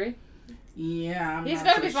had surgery. Yeah, I'm He's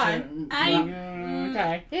not gonna be so fine. sure.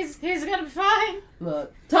 Okay. He's gonna be fine.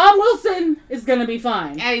 Look, Tom Wilson is going to be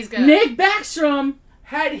fine. Yeah, he's gonna. Nick Backstrom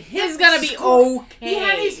had hip He's gonna be scra- okay. He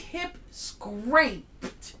had his hip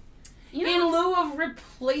scraped You in know, lieu of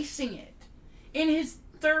replacing it in his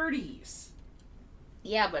 30s.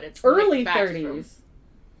 Yeah, but it's early Nick Backstrom. 30s.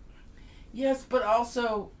 Yes, but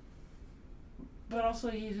also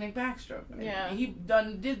he's Nick Backstrom. Yeah. He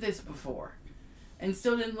did this before, and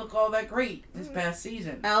still didn't look all that great this past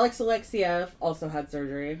season. Alex Alexiev also had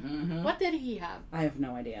surgery. Mm-hmm. What did he have? I have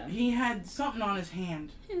no idea. He had something on his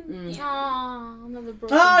hand. Mm. Oh, another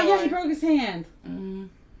broken Oh, boy. yeah, he broke his hand. Mm-hmm.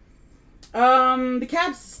 The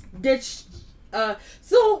Caps ditched.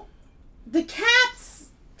 So the Caps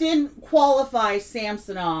didn't qualify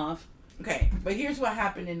Samsonov. Okay, but here's what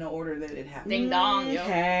happened in the order that it happened. Ding dong, yo.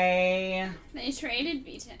 Okay. they traded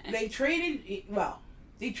Vitek. They traded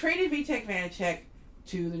Vitek Vanacek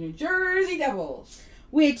to the New Jersey Devils.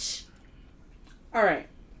 Which, all right.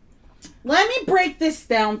 Let me break this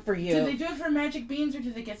down for you. Did they do it for Magic Beans, or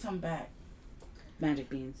did they get some back? Magic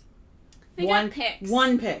Beans. They got picks.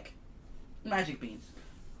 One pick. Magic Beans.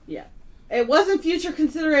 It wasn't future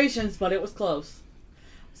considerations, but it was close.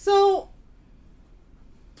 So,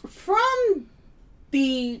 from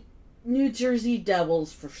the New Jersey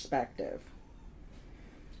Devils' perspective,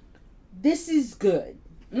 this is good.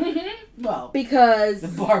 Mm-hmm. Well, Because the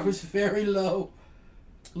bar was very low.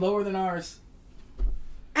 Lower than ours.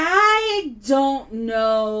 I don't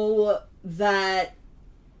know that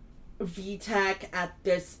Vitek at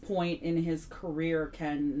this point in his career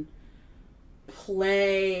can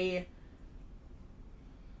play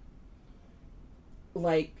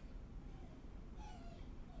like,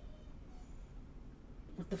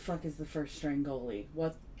 what the fuck is the first string goalie?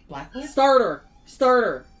 What? Blackwood?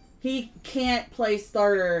 Starter. He can't play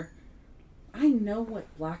starter. I know what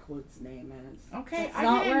Blackwood's name is. Okay, That's I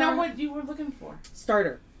not didn't where know what you were looking for.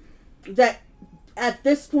 Starter. That at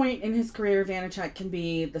this point in his career, Vanacek can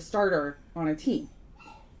be the starter on a team.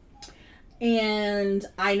 And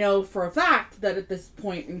I know for a fact that at this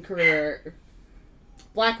point in career,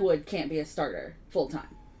 Blackwood can't be a starter full time.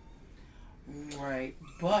 Right,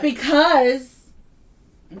 but... Because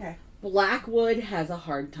Okay. Blackwood has a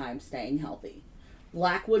hard time staying healthy.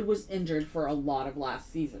 Blackwood was injured for a lot of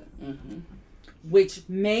last season, Mm-hmm. which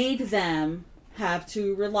made them have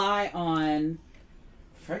to rely on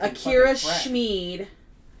Akira Schmid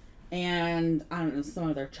and, I don't know, some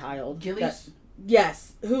other child. Gillies?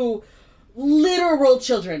 Yes, who literal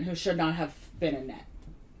children who should not have been in net.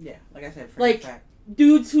 Yeah, like I said, Like- fact.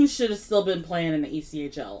 Dudes who should have still been playing in the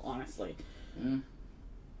ECHL, honestly. Mm.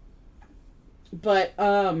 But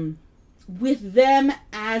with them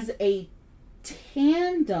as a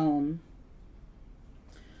tandem,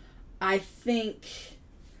 I think,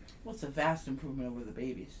 Well, it's a vast improvement over the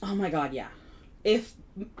babies. oh my god, yeah. If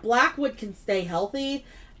Blackwood can stay healthy,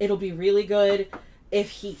 it'll be really good. If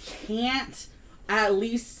he can't, at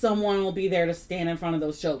least someone will be there to stand in front of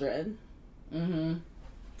those children. Mm-hmm.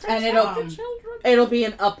 And Um, it'll be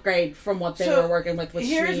an upgrade from what they So, were working with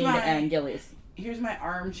here's Schmid my- and Gillies. Here's my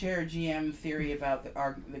armchair GM theory about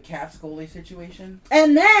the Caps goalie situation.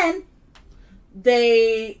 And then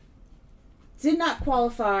they did not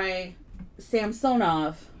qualify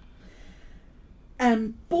Samsonov.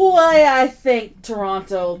 And boy, I think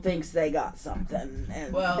Toronto thinks they got something.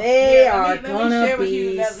 And Well, they here, are let me gonna share with be...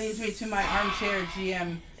 you. That leads me to my armchair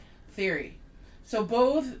GM theory. So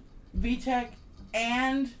both Vitek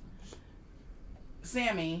and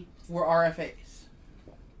Sammy were RFAs.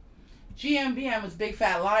 GMBM was big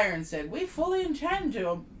fat liar and said, we fully intend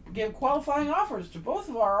to give qualifying offers to both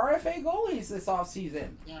of our RFA goalies this offseason.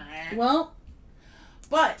 Well,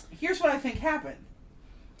 But here's what I think happened.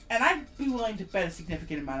 And I'd be willing to bet a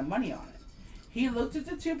significant amount of money on it. He looked at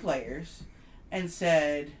the two players and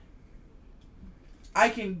said, I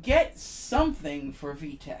can get something for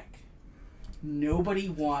VTech. Nobody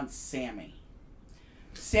wants Sammy.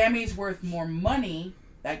 Sammy's worth more money.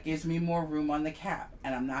 That gives me more room on the cap.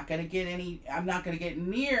 And I'm not going to get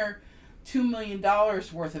near $2 million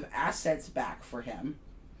worth of assets back for him.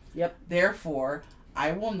 Yep. Therefore,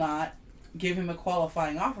 I will not give him a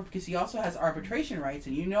qualifying offer because he also has arbitration rights.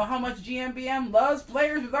 And you know how much GMBM loves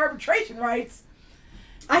players with arbitration rights.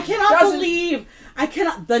 I cannot believe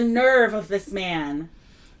the nerve of this man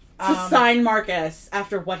to sign Marcus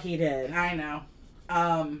after what he did. I know.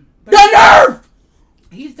 The nerve!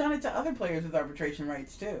 He's done it to other players with arbitration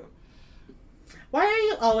rights too. Why are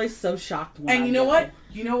you always so shocked when And I you know do? what?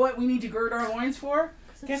 You know what we need to gird our loins for?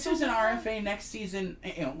 Guess who's an RFA next season,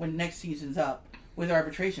 when next season's up, with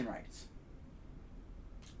arbitration rights?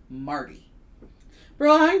 Marty.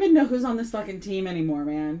 Bro, I don't even know who's on this fucking team anymore,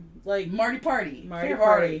 man. Like, Marty Party. Marty Fair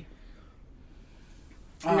Party.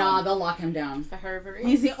 Party. Nah, they'll lock him down. For Harvard.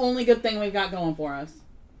 He's the only good thing we've got going for us.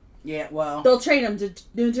 Yeah, well. They'll trade him to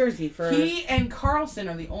New Jersey for... He and Carlson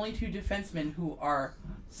are the only two defensemen who are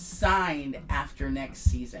signed after next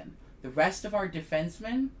season. The rest of our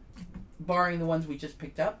defensemen, barring the ones we just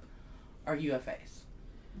picked up, are UFAs.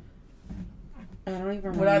 I don't even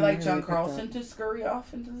remember. Would I like who John we picked Carlson up. to scurry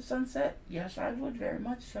off into the sunset? Yes, I would, very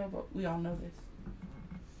much so, but we all know this.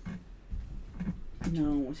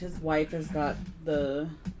 No, his wife has got the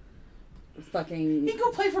fucking He can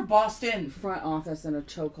go play for Boston. front office in a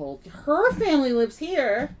chokehold. Her family lives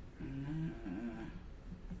here.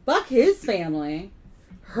 Fuck his family.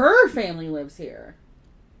 Her family lives here.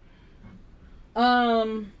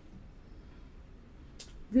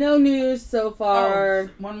 No news so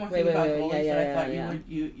far. One more Wait, thing about wait, goalies yeah, that I yeah, thought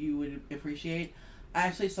yeah. you would appreciate. I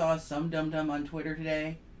actually saw some dum-dum on Twitter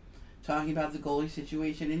today talking about the goalie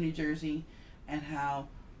situation in New Jersey and how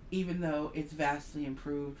even though it's vastly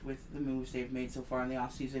improved with the moves they've made so far in the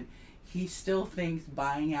offseason, he still thinks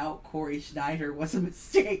buying out Corey Schneider was a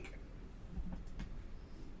mistake.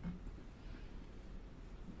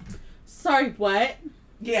 Sorry, what?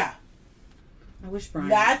 Yeah, I wish Brian.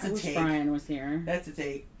 That's I a wish take. Brian was here. that's a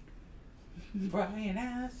take. Brian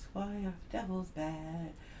asks why are the Devils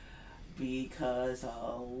bad? Because a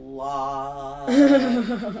lot.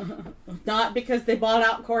 Not because they bought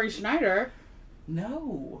out Corey Schneider.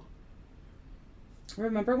 No.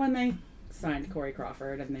 Remember when they signed Corey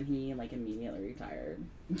Crawford and then he immediately retired?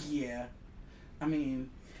 Yeah. I mean,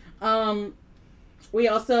 we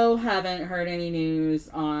also haven't heard any news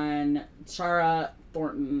on Chara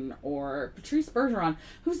Thornton or Patrice Bergeron,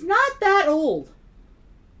 who's not that old.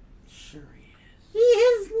 sure he is. He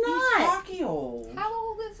is He's not. hockey old. How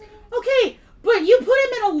old is he? Okay, but you put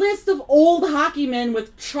him in a list of old hockey men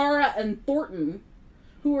with Chara and Thornton,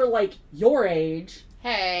 who are your age,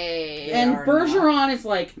 Hey. They and are Bergeron is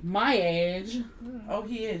my age. Oh,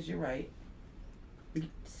 he is. You're right.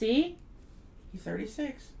 See? He's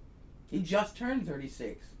 36. He just turned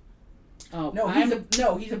 36. Oh, No,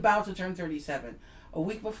 he's about to turn 37. A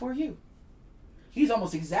week before you. He's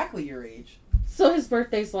almost exactly your age. so his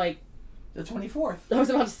birthday's The 24th. I was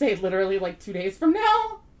about to say literally 2 days from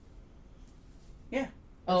now. Yeah.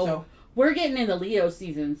 Oh, So, we're getting into Leo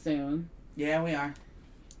season soon. yeah, we are.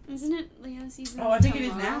 Isn't it Leo season? Oh, I think it is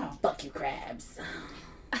tomorrow? now. Fuck you, crabs.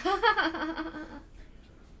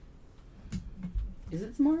 Is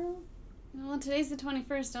it tomorrow? Well, today's the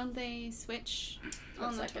 21st. Don't they switch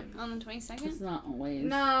on the 22nd? It's not always.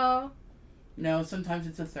 No. No, sometimes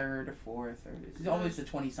it's the 3rd or 4th. Or it's always the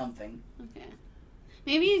 20-something. Okay.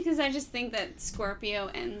 Maybe because I just think that Scorpio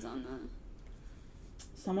ends on the...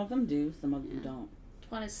 Some of them do, some of them don't.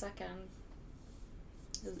 22nd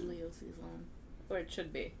is Leo season. Or it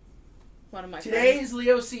should be. One of my Today friends. is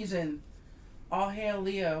Leo season. All hail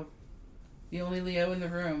Leo. The only Leo in the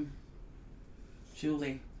room.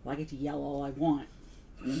 Julie. Well, I get to yell all I want.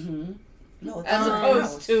 Mm-hmm. No, it's As not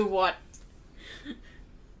opposed ours. to what?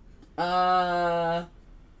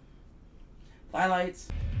 Highlights.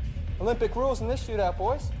 Olympic rules in this shootout,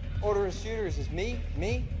 boys. Order of shooters is me,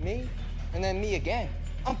 and then me again.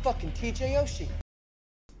 I'm fucking TJ Oshie.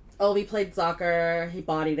 Obi played soccer. He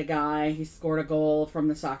bodied a guy. He scored a goal from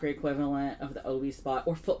the soccer equivalent of the Obi spot.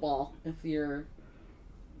 Or football, if you're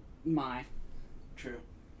my. True.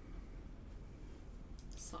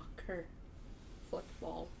 Soccer.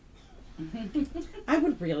 Football. I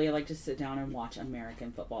would really like to sit down and watch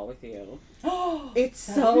American football with you. Oh, It's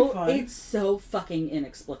so fucking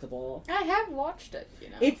inexplicable. I have watched it,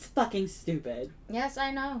 It's fucking stupid. Yes,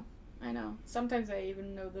 I know. Sometimes I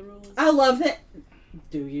even know the rules. I love that.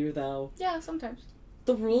 Do you, though? Yeah, sometimes.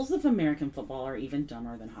 The rules of American football are even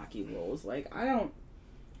dumber than hockey rules. I don't...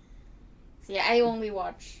 Yeah, I only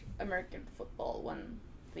watch American football when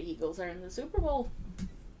the Eagles are in the Super Bowl.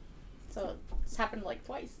 So it's happened like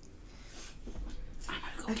twice.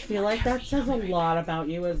 I feel like that says a lot about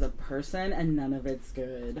you as a person, and none of it's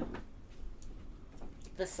good.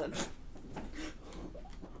 Listen.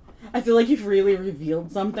 I feel like you've really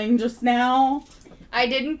revealed something just now. I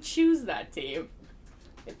didn't choose that team.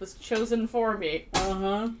 It was chosen for me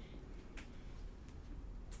Uh-huh.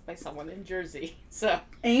 by someone in Jersey. So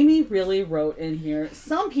Amy really wrote in here,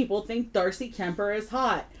 some people think Darcy Kemper is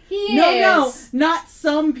hot. he No, is. not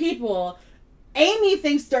some people. Amy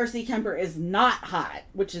thinks Darcy Kemper is not hot,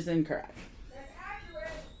 which is incorrect.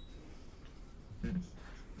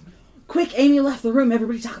 Quick, Amy left the room.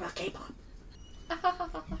 Everybody talk about K-pop.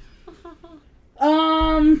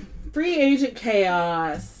 Free agent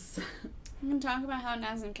chaos. I'm gonna talk about how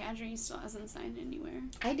Nazem Kadri still hasn't signed anywhere.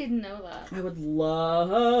 I didn't know that. I would love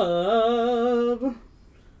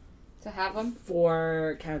To have him?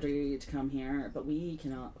 for Kadri to come here, but we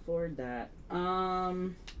cannot afford that.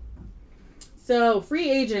 So free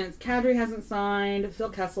agents, Kadri hasn't signed. Phil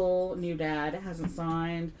Kessel, new dad, hasn't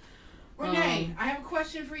signed. Renee, I have a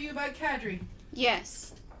question for you about Kadri.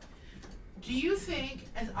 Yes. Do you think,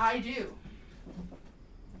 as I do,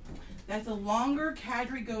 that the longer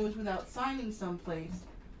Kadri goes without signing someplace,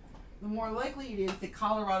 the more likely it is that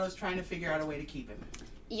Colorado's trying to figure out a way to keep him?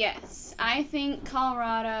 Yes. I think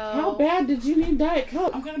Colorado. How bad did you need Diet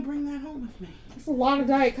Coke? I'm going to bring that home with me. That's a lot of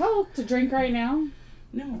Diet Coke to drink right now.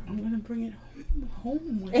 No, I'm going to bring it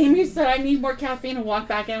home with Amy me. said I need more caffeine and walk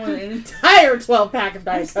back in with an entire 12-pack of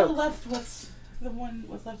I Diet still Coke. left what's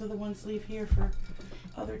left of the one sleeve here for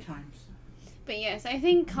other times. But yes, I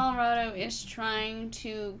think Colorado is trying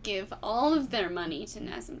to give all of their money to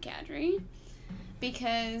Nazem Kadri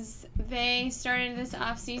because they started this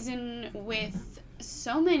offseason with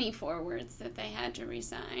so many forwards that they had to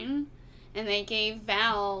resign, and they gave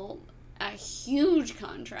Val a huge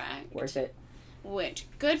contract. Worth it. Which,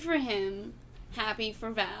 good for him. Happy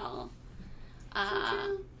for Val.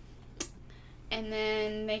 And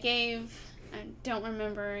then they gave, I don't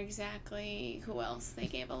remember exactly who else they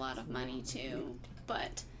gave a lot of money to.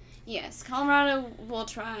 But, yes, Colorado will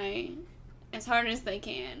try as hard as they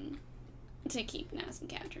can to keep Nazem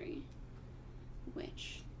Kadri.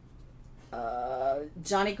 Which...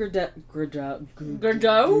 Johnny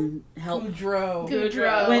Gaudreau helped.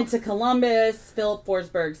 Goudreau. Went to Columbus. Philip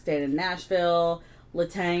Forsberg stayed in Nashville.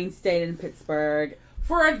 Letang stayed in Pittsburgh.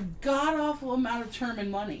 For a god-awful amount of term and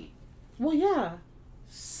money. Well, yeah.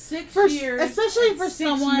 6 For- years. especially for $6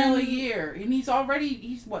 someone- million a year. And he's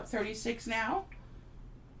 36 now?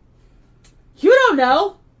 You don't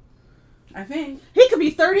know. I think. He could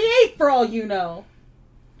be 38 for all you know.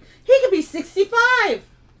 He could be 65.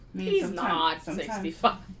 I mean, He's sometimes- not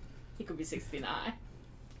 65. He could be 69.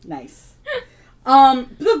 Nice.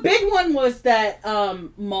 The big one was that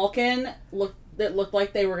Malkin looked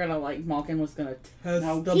like they were gonna Malkin was gonna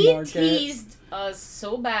test the He market. teased us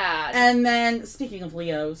so bad. And then speaking of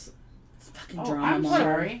Leos, it's fucking Oh, drama. I'm mode.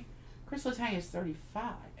 sorry. Chris Letang is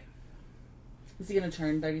 35. Is he gonna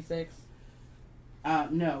turn 36?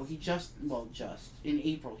 No, just in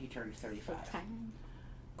April he turned 35.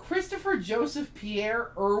 Christopher Joseph Pierre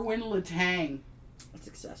Irwin Letang. That's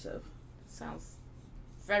excessive. Sounds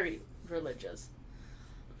very religious.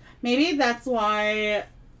 Maybe that's why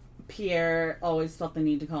Pierre always felt the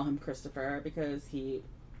need to call him Christopher, because he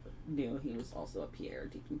knew he was also a Pierre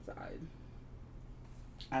deep inside.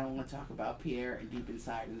 I don't want to talk about Pierre and Deep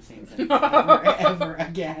Inside in the same sentence ever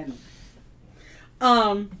again.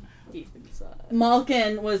 Deep inside.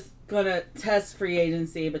 Malkin was gonna test free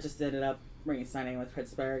agency, but just ended up re-signing with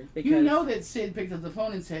Pittsburgh because You know that Sid picked up the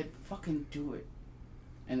phone and said, "Fucking do it,"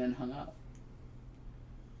 and then hung up.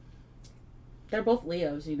 they're both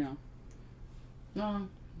Leos, you know. No.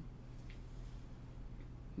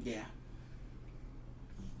 Yeah.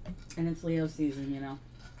 And it's Leo season, you know.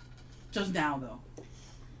 Just now, though.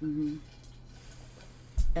 Mm-hmm.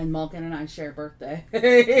 And Malkin and I share a birthday. That's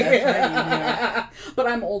right, yeah. But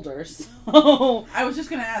I'm older, so... I was just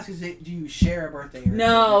going to ask, do you share a birthday? Or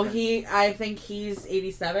No, different? I think he's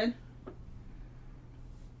 87.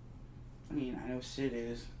 I mean, I know Sid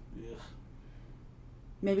is. Ugh.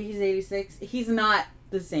 Maybe he's 86. He's not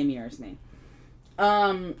the same year as me.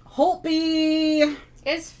 Holtby...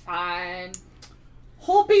 It's fine.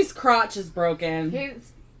 Holtby's crotch is broken.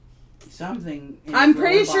 He's Something. in I'm his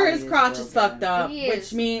pretty lower sure body his crotch is broken. fucked up, He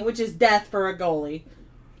is. which is death for a goalie.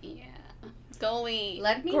 Yeah. Goalie.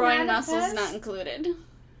 Let me groin manifest. muscles not included.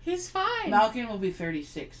 he's fine. Malkin will be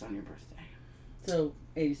 36 on your birthday. So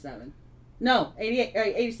 87. No, 88.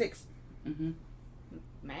 86. Mm-hmm.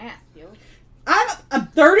 Math, yo. I'm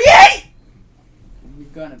 38. There you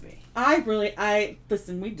go. gonna be.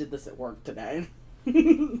 Listen, we did this at work today.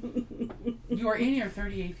 You are in your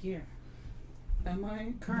 38th year. Am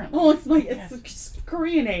I? Currently. Oh, it's Yes. it's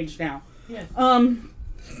Korean age now. Yes.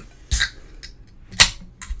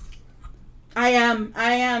 I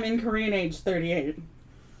am in Korean age 38.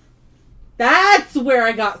 That's where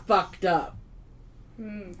I got fucked up.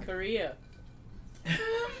 Korea.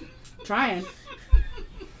 Trying.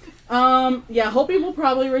 Yeah, Hopi will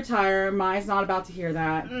probably retire. Mai's not about to hear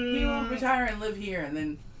that. He will retire and live here, and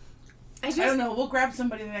then I don't know. We'll grab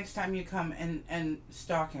somebody the next time you come and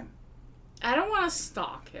stalk him. I don't want to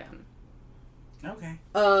stalk him. Okay.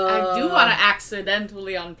 I do want to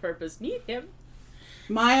accidentally on purpose meet him.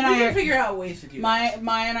 Mai and We I can are figure out ways to do Mai that.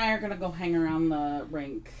 and I are gonna go hang around the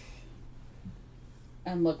rink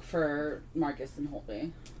and look for Marcus and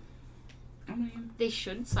Holby. I mean, They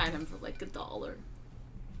should sign him for like $1.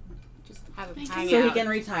 Just have him Make hang So out. he can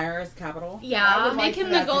retire as capital. I Yeah, would like make him for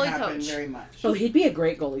the that to goalie happen coach. very much. Oh, he'd be a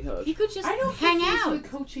great goalie coach. He could just I don't hang think he's out. the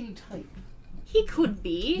coaching type. He could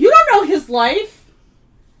be. You don't know his life.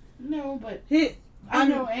 No, but He, I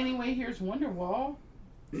know. Anyway, here's Wonderwall.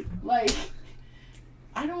 Like,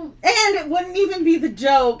 I don't. And it wouldn't even be the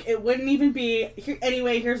joke. It wouldn't even be,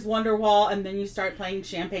 anyway, here's Wonderwall, and then you start playing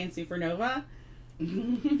Champagne Supernova.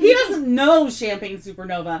 He doesn't know Champagne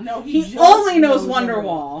Supernova. No, he He just only knows knows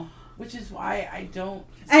Wonderwall. Which is why I don't.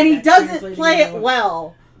 see And he that doesn't translating play into it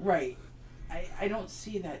well. Right. I don't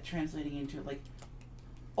see that translating into, like,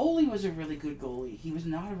 Ole was a really good goalie. He was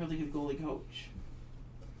not a really good goalie coach.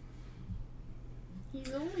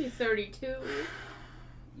 He's only 32.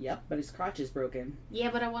 Yep, but his crotch is broken. Yeah,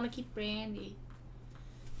 but I want to keep Brandy.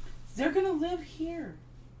 They're gonna live here.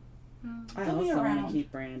 I They'll be also want around. to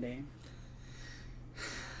keep Brandy.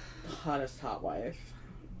 The hottest hot wife.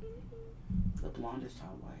 The blondest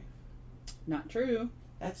hot wife. Not true.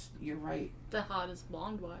 You're right. The hottest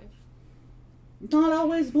blonde wife. Not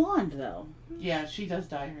always blonde, though. Yeah, she does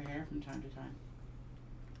dye her hair from time to time.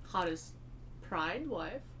 Hottest pride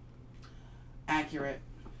wife. Accurate.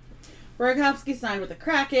 Burakovsky signed with the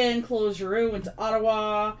Kraken. Claude Giroux went to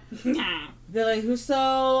Ottawa. Ville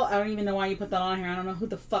Husso, I don't even know why you put that on here. I don't know who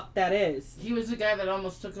the fuck that is. He was the guy that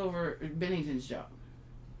almost took over Bennington's job.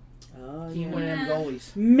 Oh, He yeah. one of them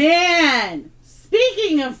goalies. Man!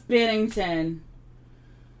 Speaking of Bennington,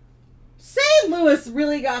 St. Louis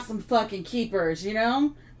really got some fucking keepers, you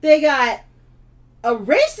know? They got a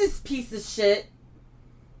racist piece of shit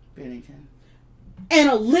Bennington. and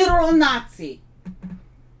a literal Nazi.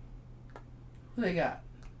 Who they got?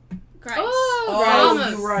 Grace. Oh, Oh,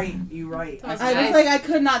 Thomas. you're right. Thomas. I was Nice. like, I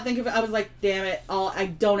could not think of it. I was like, damn it. I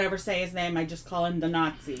don't ever say his name. I just call him the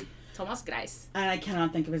Nazi. Thomas Grice. And I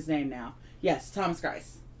cannot think of his name now. Yes, Thomas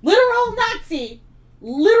Grice. Literal Nazi.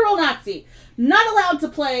 Literal Nazi. Not allowed to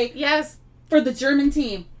play Yes. for the German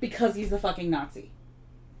team because he's a fucking Nazi.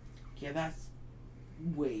 Yeah, that's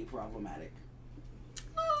way problematic.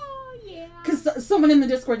 Oh, yeah. Because someone in the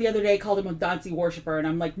Discord the other day called him a Nazi worshiper, and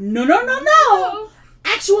I'm like, no.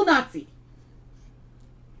 Actual Nazi.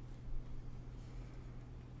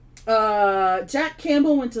 Jack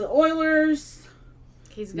Campbell went to the Oilers.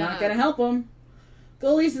 He's Not gonna help him.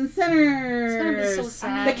 Goalies and centers. It's gonna be so The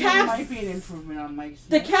sad. There Caps. might be an improvement on Mike's.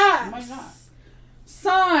 The Might not. Caps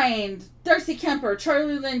signed Darcy Kemper,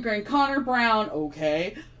 Charlie Lindgren, Connor Brown.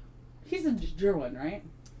 Okay. He's a ginger one, right?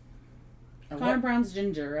 Connor Brown's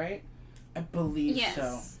ginger, right? I believe Yes.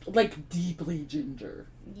 so. Like deeply ginger.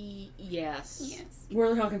 Yes. Yes.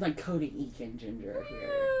 We're talking like Cody Eakin ginger here.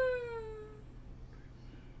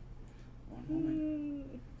 One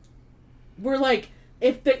moment. We're like,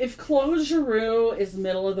 if Claude Giroux is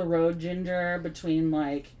middle of the road ginger between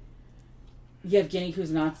like Yevgeny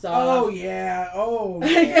Kuznetsov. Oh yeah. Oh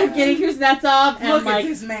yeah. Yevgeny Kuznetsov and Look like at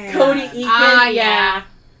this man. Cody Eakin. Ah, yeah.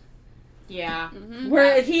 Yeah. Mm-hmm.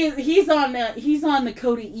 Where he's on the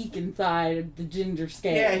Cody Eakin side of the ginger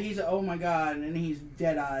scale. Yeah, he's oh my god, and he's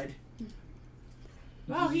dead-eyed.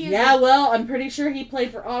 Well, he is. Yeah, well, I'm pretty sure he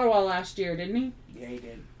played for Ottawa last year, didn't he? Yeah, he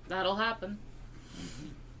did. That'll happen.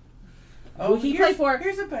 Who he play for?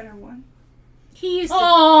 Here's a better one. He used to.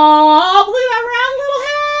 Oh,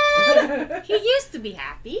 blew that round little head! He used to be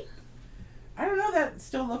happy. I don't know. That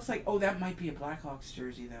still looks like. Oh, that might be a Blackhawks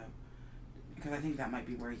jersey though, because I think that might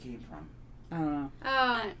be where he came from. I don't know.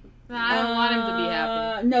 Oh, I don't want him to be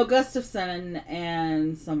happy. No, Gustafson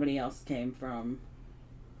and somebody else came from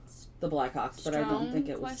the Blackhawks, but I don't Strome, think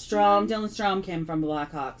it was question Strome. mark? Dylan Strome came from the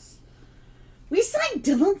Blackhawks. We signed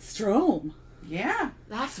Dylan Strome. Yeah. That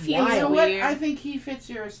That's feels You know wild. what? weird. I think he fits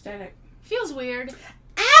your aesthetic. Feels weird.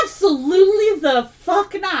 Absolutely the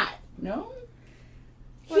fuck not. No.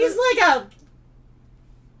 He's like a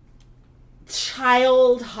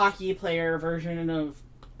child hockey player version of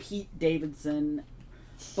Pete Davidson,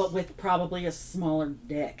 but with probably a smaller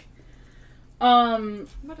dick.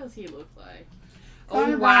 What does he look like?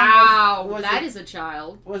 Connor Oh, Brown wow. was That a- is a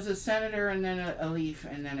child. Was a senator and then a leaf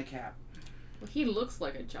and then a cap. Well, he looks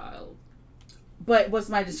like a child. But was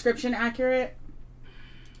my description accurate?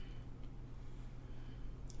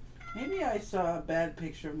 Maybe I saw a bad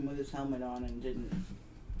picture of him with his helmet on and didn't.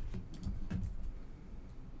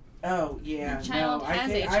 Oh yeah, A child no.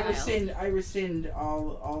 has a I child. rescind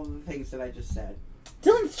all the things that I just said.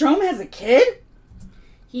 Dylan Strome has a kid?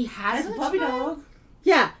 He has As a a puppy child? dog.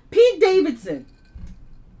 Yeah, Pete Davidson.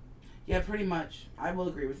 Yeah, pretty much. I will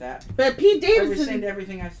agree with that. But Pete I rescind Davidson.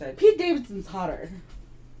 everything I said. Pete Davidson's hotter.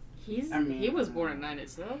 He was born in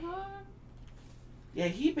 97. Yeah,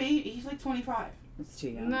 he's like 25. That's too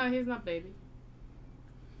young. No, he's not baby.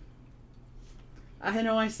 I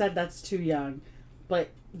know I said that's too young, but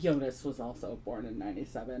Jonas was also born in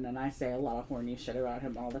 97, and I say a lot of horny shit about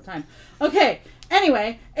him all the time. Okay,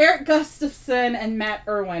 anyway, Eric Gustafson and Matt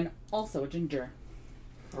Irwin, also a ginger.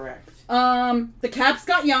 Correct. The Caps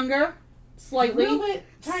got younger, slightly. A little bit.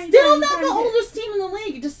 Tiny, Still tiny, not tiny the bit. oldest team in the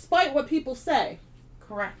league, despite what people say.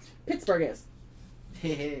 Correct. Pittsburgh is.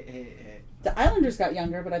 The Islanders got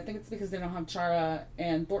younger, but I think it's because they don't have Chara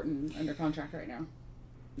and Thornton under contract right now.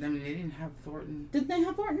 I mean, they didn't have Thornton, Didn't they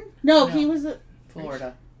have Thornton? No, No. he was at...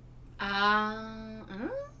 Florida.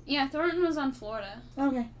 Yeah, Thornton was on Florida.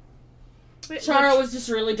 Okay. Chara was just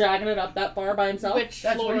really dragging it up that far by himself. Which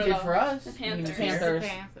That's Florida? what he did for us. The when he was Panthers. here. Panthers. The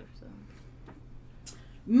Panthers.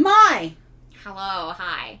 My Hello,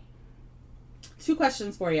 hi. 2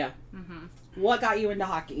 questions for you. Mm-hmm. What got you into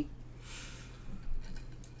hockey?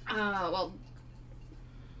 Well,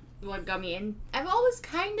 what got me in? I've always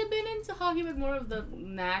kind of been into hockey, but more of the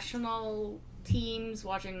national teams,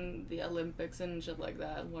 watching the Olympics and shit like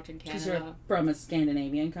that, watching Because Canada. you're from a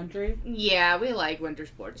Scandinavian country. Yeah, we like winter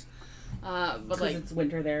sports. But Because like, it's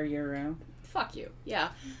winter there year round. fuck you. Yeah.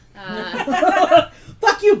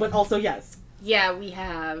 Fuck you, but also yes. Yeah, we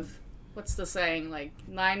have, what's the saying, like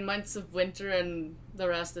 9 months of winter and the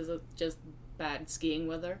rest is just bad skiing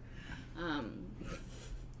weather.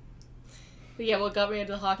 But yeah, what got me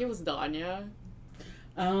into hockey was Danya,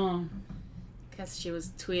 Oh. because she was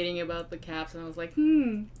tweeting about the Caps and I was like,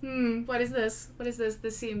 what is this? What is this?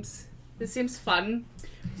 This seems fun.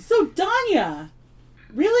 So, Danya,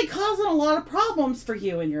 really causing a lot of problems for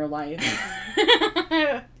you in your life.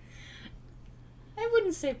 I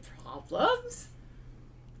wouldn't say problems.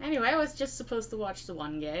 Anyway, I was just supposed to watch the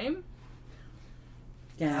one game.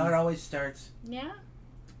 How it always starts. Yeah.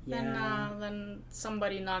 Yeah. Then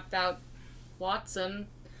somebody knocked out Watson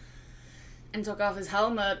and took off his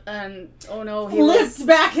helmet, and oh no, he Flipped was.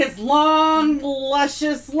 back his long,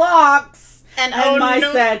 luscious locks. And I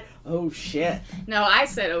no. said, oh shit. No, I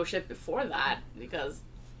said oh shit before that because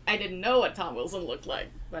I didn't know what Tom Wilson looked like,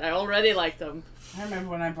 but I already liked him. I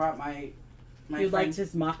remember when I brought my You friend, liked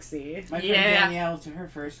his moxie. my friend Yeah. Danielle to her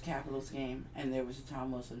first Capitals game, and there was a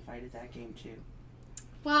Tom Wilson fight at that game too.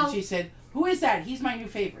 Well, And she said, "Who is that? He's my new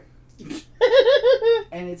favorite,"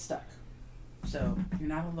 and it stuck. So you're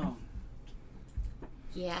not alone.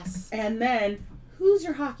 yes. And then, who's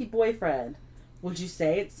your hockey boyfriend? Would you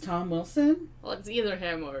say it's Tom Wilson? Well, it's either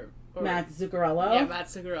him or Matt Zuccarello? Yeah, Matt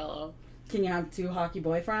Zuccarello. Can you have 2 hockey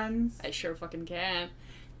boyfriends? I sure fucking can.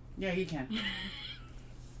 Yeah, you can.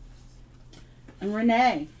 And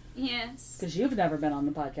Renee, Yes. because you've never been on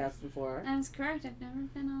the podcast before. That's correct. I've never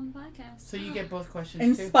been on the podcast. So you get both questions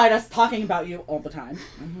In too. spite us talking about you all the time.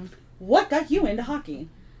 Mhm. What got you into hockey?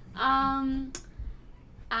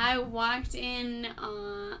 I walked in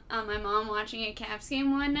on my mom watching a Caps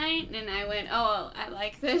game one night, and I went, "Oh, I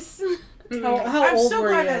like this." How I'm old so were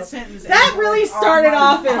glad you? that sentence. That ended really with, started "On my-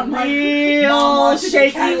 off in on a my mom real watching a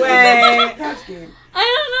shaky Caps way. Caps game. I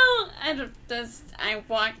don't know. I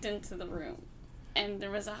walked into the room, and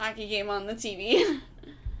there was a hockey game on the TV.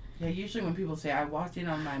 Yeah, usually when people say I walked in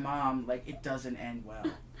on my mom, like it doesn't end well.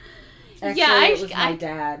 Actually, Yeah, it was my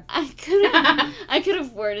dad. I could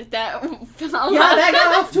have worded that. Yeah, that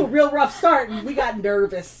got off to a real rough start, and we got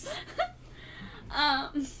nervous.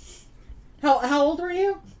 How How old were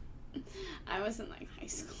you? I was in like high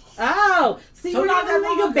school. Oh, so you So were not not that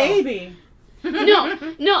like long a ago. baby.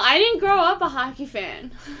 No, I didn't grow up a hockey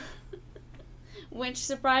fan, which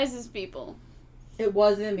surprises people. It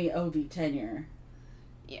was in the OV tenure.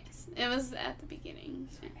 Yes, it was at the beginning.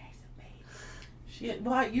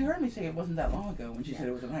 Well, you heard me say it wasn't that long ago when she said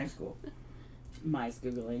it was in high school. Mine's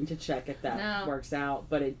Googling to check if that No. works out,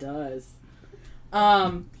 but it does.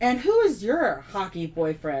 And who is your hockey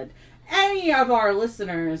boyfriend? Any of our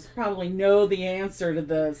listeners probably know the answer to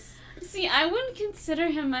this. See, I wouldn't consider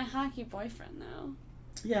him my hockey boyfriend, though.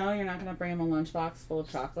 Yeah, you're not gonna bring him a lunchbox full of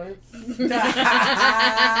chocolates.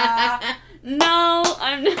 No,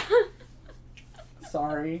 I'm not.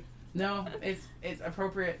 Sorry. No, it's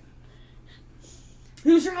appropriate.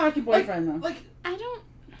 Who's your hockey boyfriend though? Like, I don't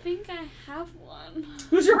think I have one.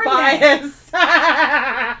 Who's your Renee. bias?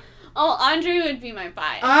 Oh, Andre would be my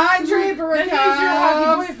bias. Andre then Barakov. who's your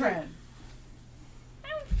hockey boyfriend?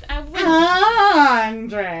 I would.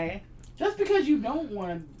 Andre. Just because you don't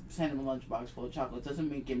want to send him a lunchbox full of chocolate doesn't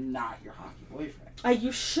make him not your hockey boyfriend.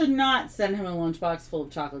 You should not send him a lunchbox full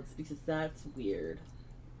of chocolates because that's weird.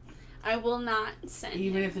 I will not send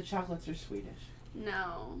Even him. if the chocolates are Swedish.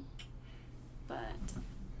 No. But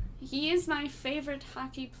he is my favorite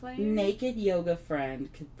hockey player. Naked yoga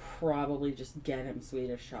friend could probably just get him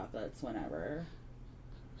Swedish chocolates whenever.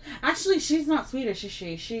 Actually, she's not Swedish, is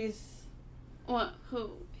she? She's What?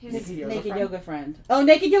 Who? His. Naked yoga friend. Oh,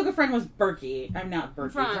 naked yoga friend was Berkey. I'm not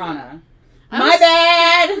Berkey. Vrana. Vrana. I My was-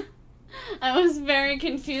 bad. I was very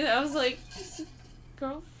confused. I was like, his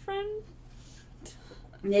girlfriend?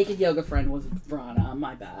 Naked yoga friend was Vrana.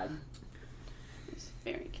 My bad. I was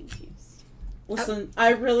very confused. Listen, I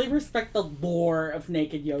really respect the lore of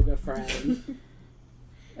Naked Yoga Friend.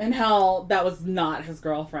 And how that was not his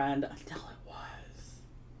girlfriend until it was.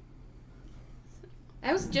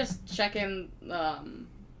 I was just checking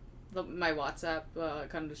my WhatsApp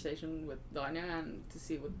conversation with Danya and to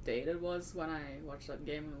see what date it was when I watched that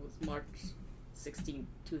game, and it was March 16,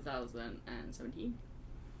 2017.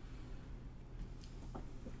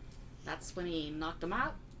 That's when he knocked him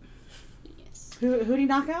out. Yes. Who'd he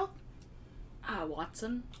knock out?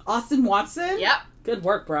 Watson. Austin Watson? Yep. Good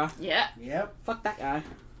work, bro. Yeah. Yep. Fuck that guy.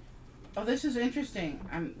 Oh, this is interesting.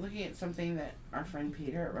 I'm looking at something that our friend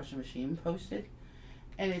Peter at Russian Machine posted,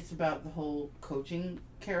 and it's about the whole coaching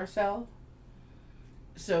carousel.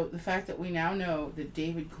 So the fact that we now know that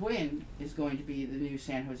David Quinn is going to be the new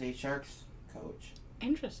San Jose Sharks coach.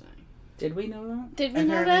 Interesting. Did we know that? Did we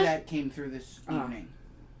know Apparently that? that came through this Oh. evening.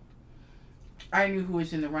 I knew who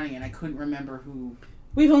was in the running, and I couldn't remember who.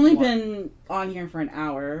 We've only What? been on here for an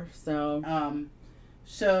hour, so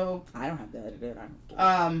So I don't have to edit it. I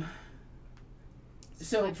don't care.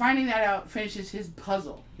 So finding that out finishes his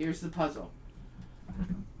puzzle. Here's the puzzle.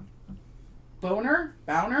 Bowner,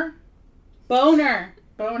 Boner!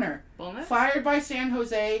 Bonus? fired by San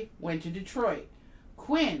Jose, went to Detroit.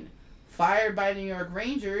 Quinn, fired by New York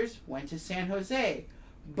Rangers, went to San Jose.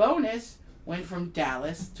 Bonus went from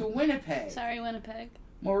Dallas to Winnipeg. Sorry, Winnipeg.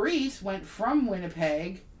 Maurice went from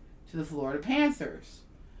Winnipeg to the Florida Panthers.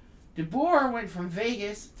 DeBoer went from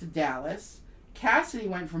Vegas to Dallas. Cassidy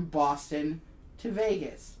went from Boston to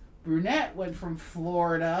Vegas. Brunette went from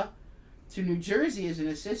Florida to New Jersey as an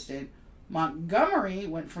assistant. Montgomery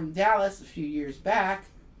went from Dallas a few years back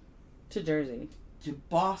To Jersey. to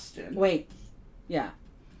Boston. Wait. Yeah.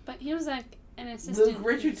 But he was like an assistant. Luke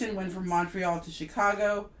Richardson went from Montreal to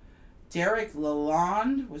Chicago. Derek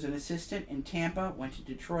Lalonde was an assistant in Tampa, went to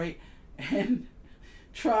Detroit. And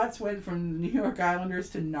Trotz went from New York Islanders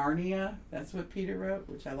to Narnia. That's what Peter wrote,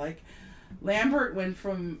 which I like. Lambert went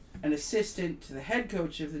from an assistant to the head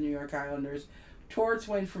coach of the New York Islanders. Torts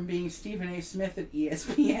went from being Stephen A. Smith at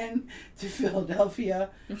ESPN to Philadelphia.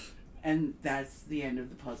 And that's the end of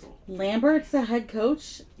the puzzle. Lambert's the head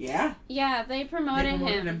coach? Yeah. Yeah, they They promoted,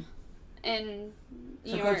 promoted him in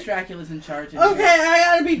New So York. Coach Dracula's in charge. Okay, I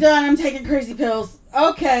gotta be done. I'm taking crazy pills.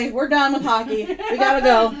 Okay, we're done with hockey. We gotta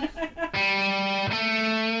go.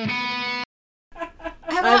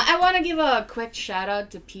 I want to give a quick shout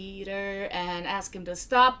out to Peter and ask him to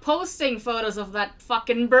stop posting photos of that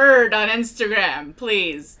fucking bird on Instagram,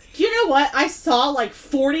 please. You know what? I saw like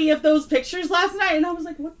 40 of those pictures last night, and I was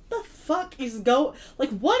like, what the fuck is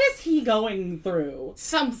what is he going through?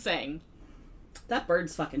 Something. That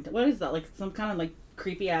bird's fucking... What is that? Like some kind of like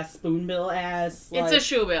creepy-ass spoonbill ass... It's a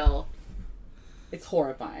shoebill. It's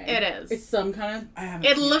horrifying. It is. It's some kind I haven't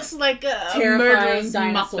It seen looks like a of terrifying murderous Muppet.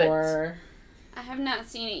 dinosaur. I have not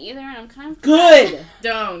seen it either, and I'm kind of Good!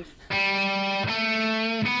 Don't.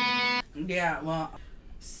 Yeah, well,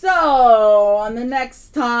 So, on the next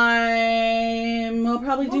time, we'll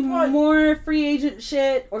probably do We'll probably- more free agent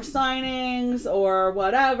shit or signings or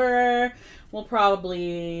whatever. We'll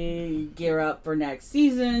probably gear up for next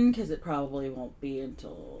season because it probably won't be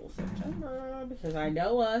until September because I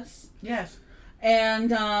know us. yes. And,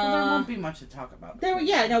 Well, there won't be much to talk about.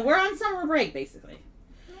 we're on summer break basically.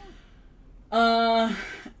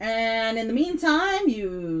 And in the meantime,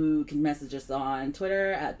 you can message us on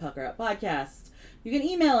Twitter at Pucker Up Podcast. You can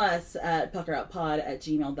email us at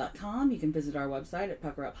puckeruppod@gmail.com. You can visit our website at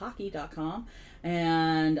puckeruphockey.com.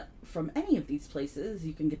 And from any of these places,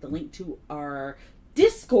 you can get the link to our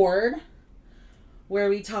Discord, where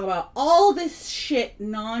we talk about all this shit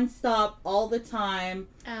nonstop all the time.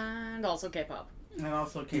 And also K-pop. And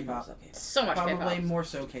also K-pop. So much Probably K-pop. more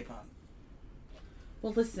so K-pop.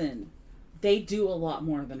 Well, listen, they do a lot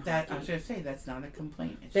more than That I hockey. was going to say, that's not a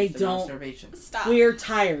complaint. It's They just don't- an observation. Stop. We're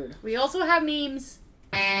tired. We also have memes.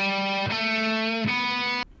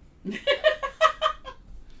 I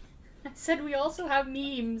said we also have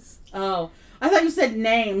memes. Oh, I thought you said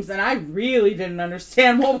names, and I really didn't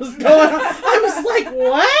understand what was going on. I was like,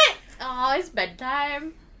 what? Oh, it's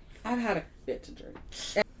bedtime. I've had a bit to drink.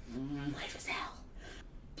 Life is hell.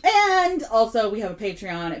 And also, we have a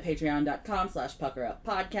Patreon at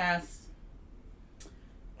patreon.com/puckeruppodcast.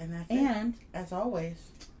 And that's it. And As always.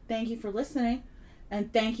 thank you for listening.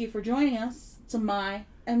 And thank you for joining us to Mai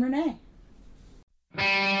and Renee.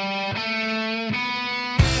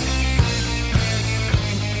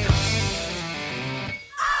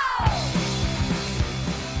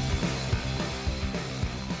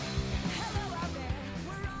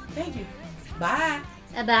 Thank you. Bye.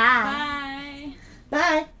 Bye. Bye.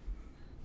 Bye.